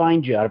they can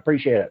find you, I'd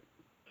appreciate it.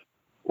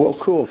 Well,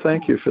 cool.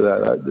 Thank you for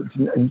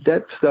that.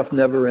 That stuff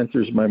never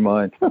enters my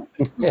mind.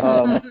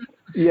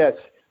 Yes.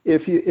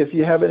 If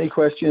you have any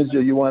questions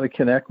or you want to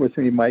connect with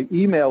me, my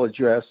email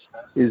address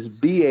is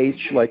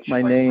BH, like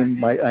my name,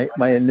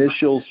 my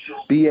initials,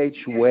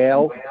 BH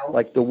Whale,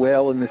 like the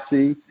whale in the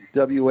sea,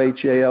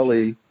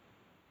 WHALE,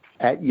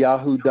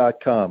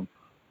 @yahoo.com.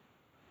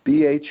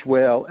 BH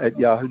Whale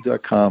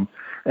 @yahoo.com.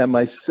 And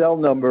my cell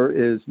number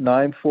is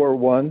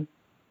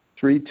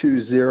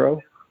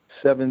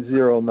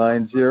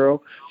 941-320-7090.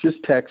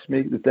 Just text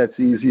me. That's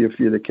easier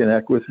for you to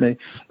connect with me.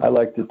 I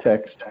like to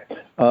text.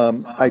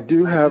 I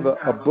do have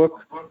a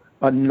book,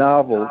 a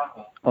novel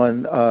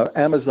on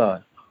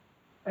Amazon,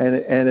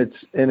 and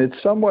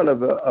it's somewhat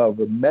of a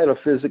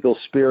metaphysical,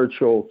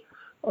 spiritual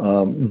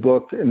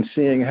book, and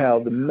seeing how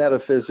the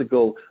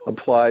metaphysical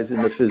applies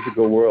in the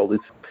physical world.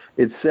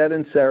 It's set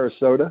in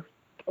Sarasota.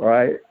 All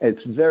right,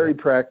 it's very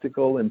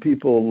practical, and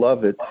people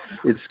love it.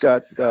 It's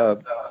got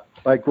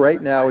like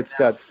right now, it's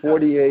got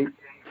 48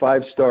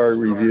 5-star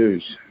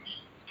reviews.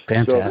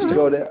 Fantastic.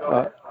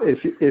 So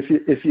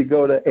if you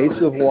go to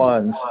Ace of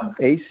Wands,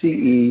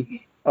 ACE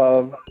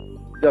of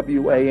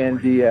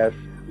WANDS,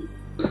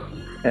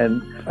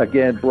 and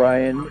again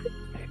Brian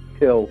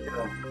Hill.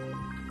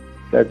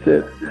 That's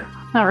it.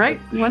 All right,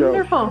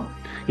 wonderful.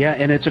 Yeah,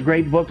 and it's a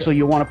great book, so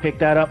you want to pick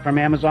that up from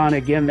Amazon.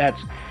 Again, that's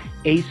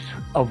Ace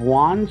of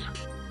Wands,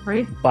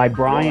 right, by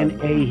Brian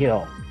A.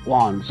 Hill.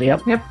 Wands.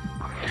 Yep.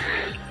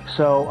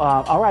 So,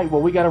 all right.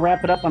 Well, we got to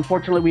wrap it up.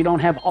 Unfortunately, we don't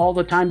have all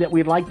the time that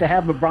we'd like to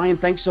have. But Brian,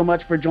 thanks so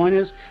much for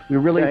joining us. We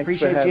really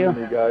appreciate you. Thanks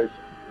for having me, guys.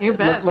 You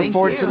bet. Look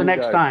forward to the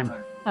next time.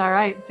 All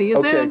right. See you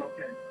soon.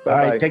 Bye-bye. All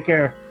right. Take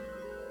care.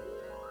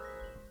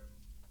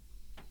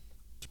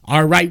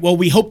 All right. Well,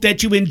 we hope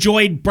that you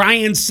enjoyed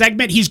Brian's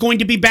segment. He's going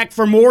to be back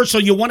for more, so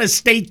you'll want to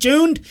stay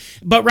tuned.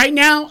 But right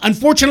now,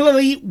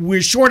 unfortunately,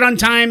 we're short on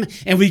time,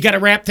 and we've got to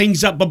wrap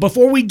things up. But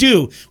before we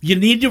do, you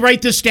need to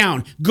write this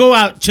down. Go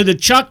out to the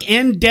Chuck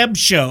and Deb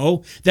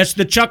Show. That's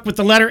the Chuck with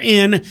the letter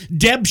N,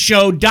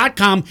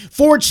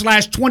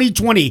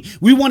 debshow.com/2020.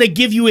 We want to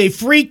give you a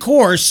free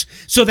course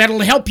so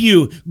that'll help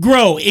you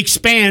grow,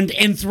 expand,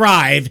 and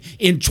thrive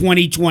in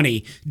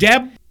 2020.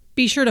 Deb?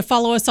 Be sure to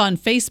follow us on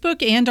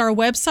Facebook and our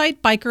website,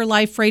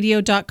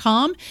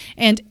 bikerliferadio.com.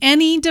 And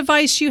any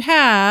device you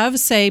have,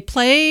 say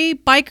play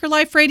Biker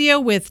Life Radio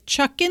with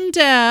Chuck and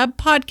Deb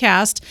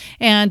podcast,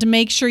 and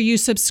make sure you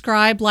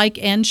subscribe, like,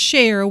 and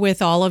share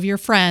with all of your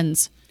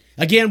friends.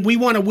 Again, we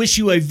want to wish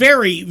you a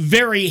very,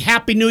 very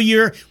happy new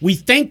year. We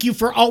thank you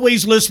for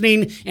always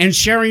listening and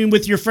sharing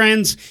with your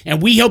friends,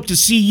 and we hope to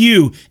see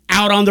you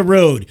out on the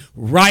road.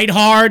 Ride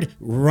hard,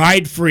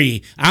 ride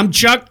free. I'm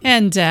Chuck.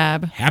 And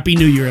Deb. Happy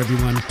New Year,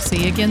 everyone.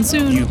 See you again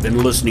soon. You've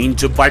been listening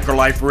to Biker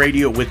Life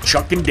Radio with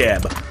Chuck and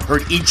Deb,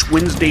 heard each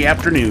Wednesday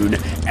afternoon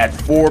at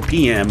 4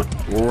 p.m.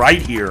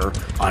 right here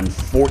on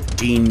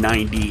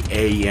 1490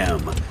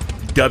 AM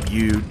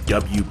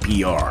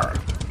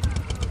WWPR.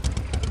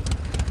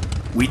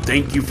 We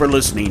thank you for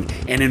listening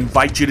and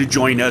invite you to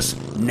join us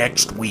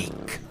next week.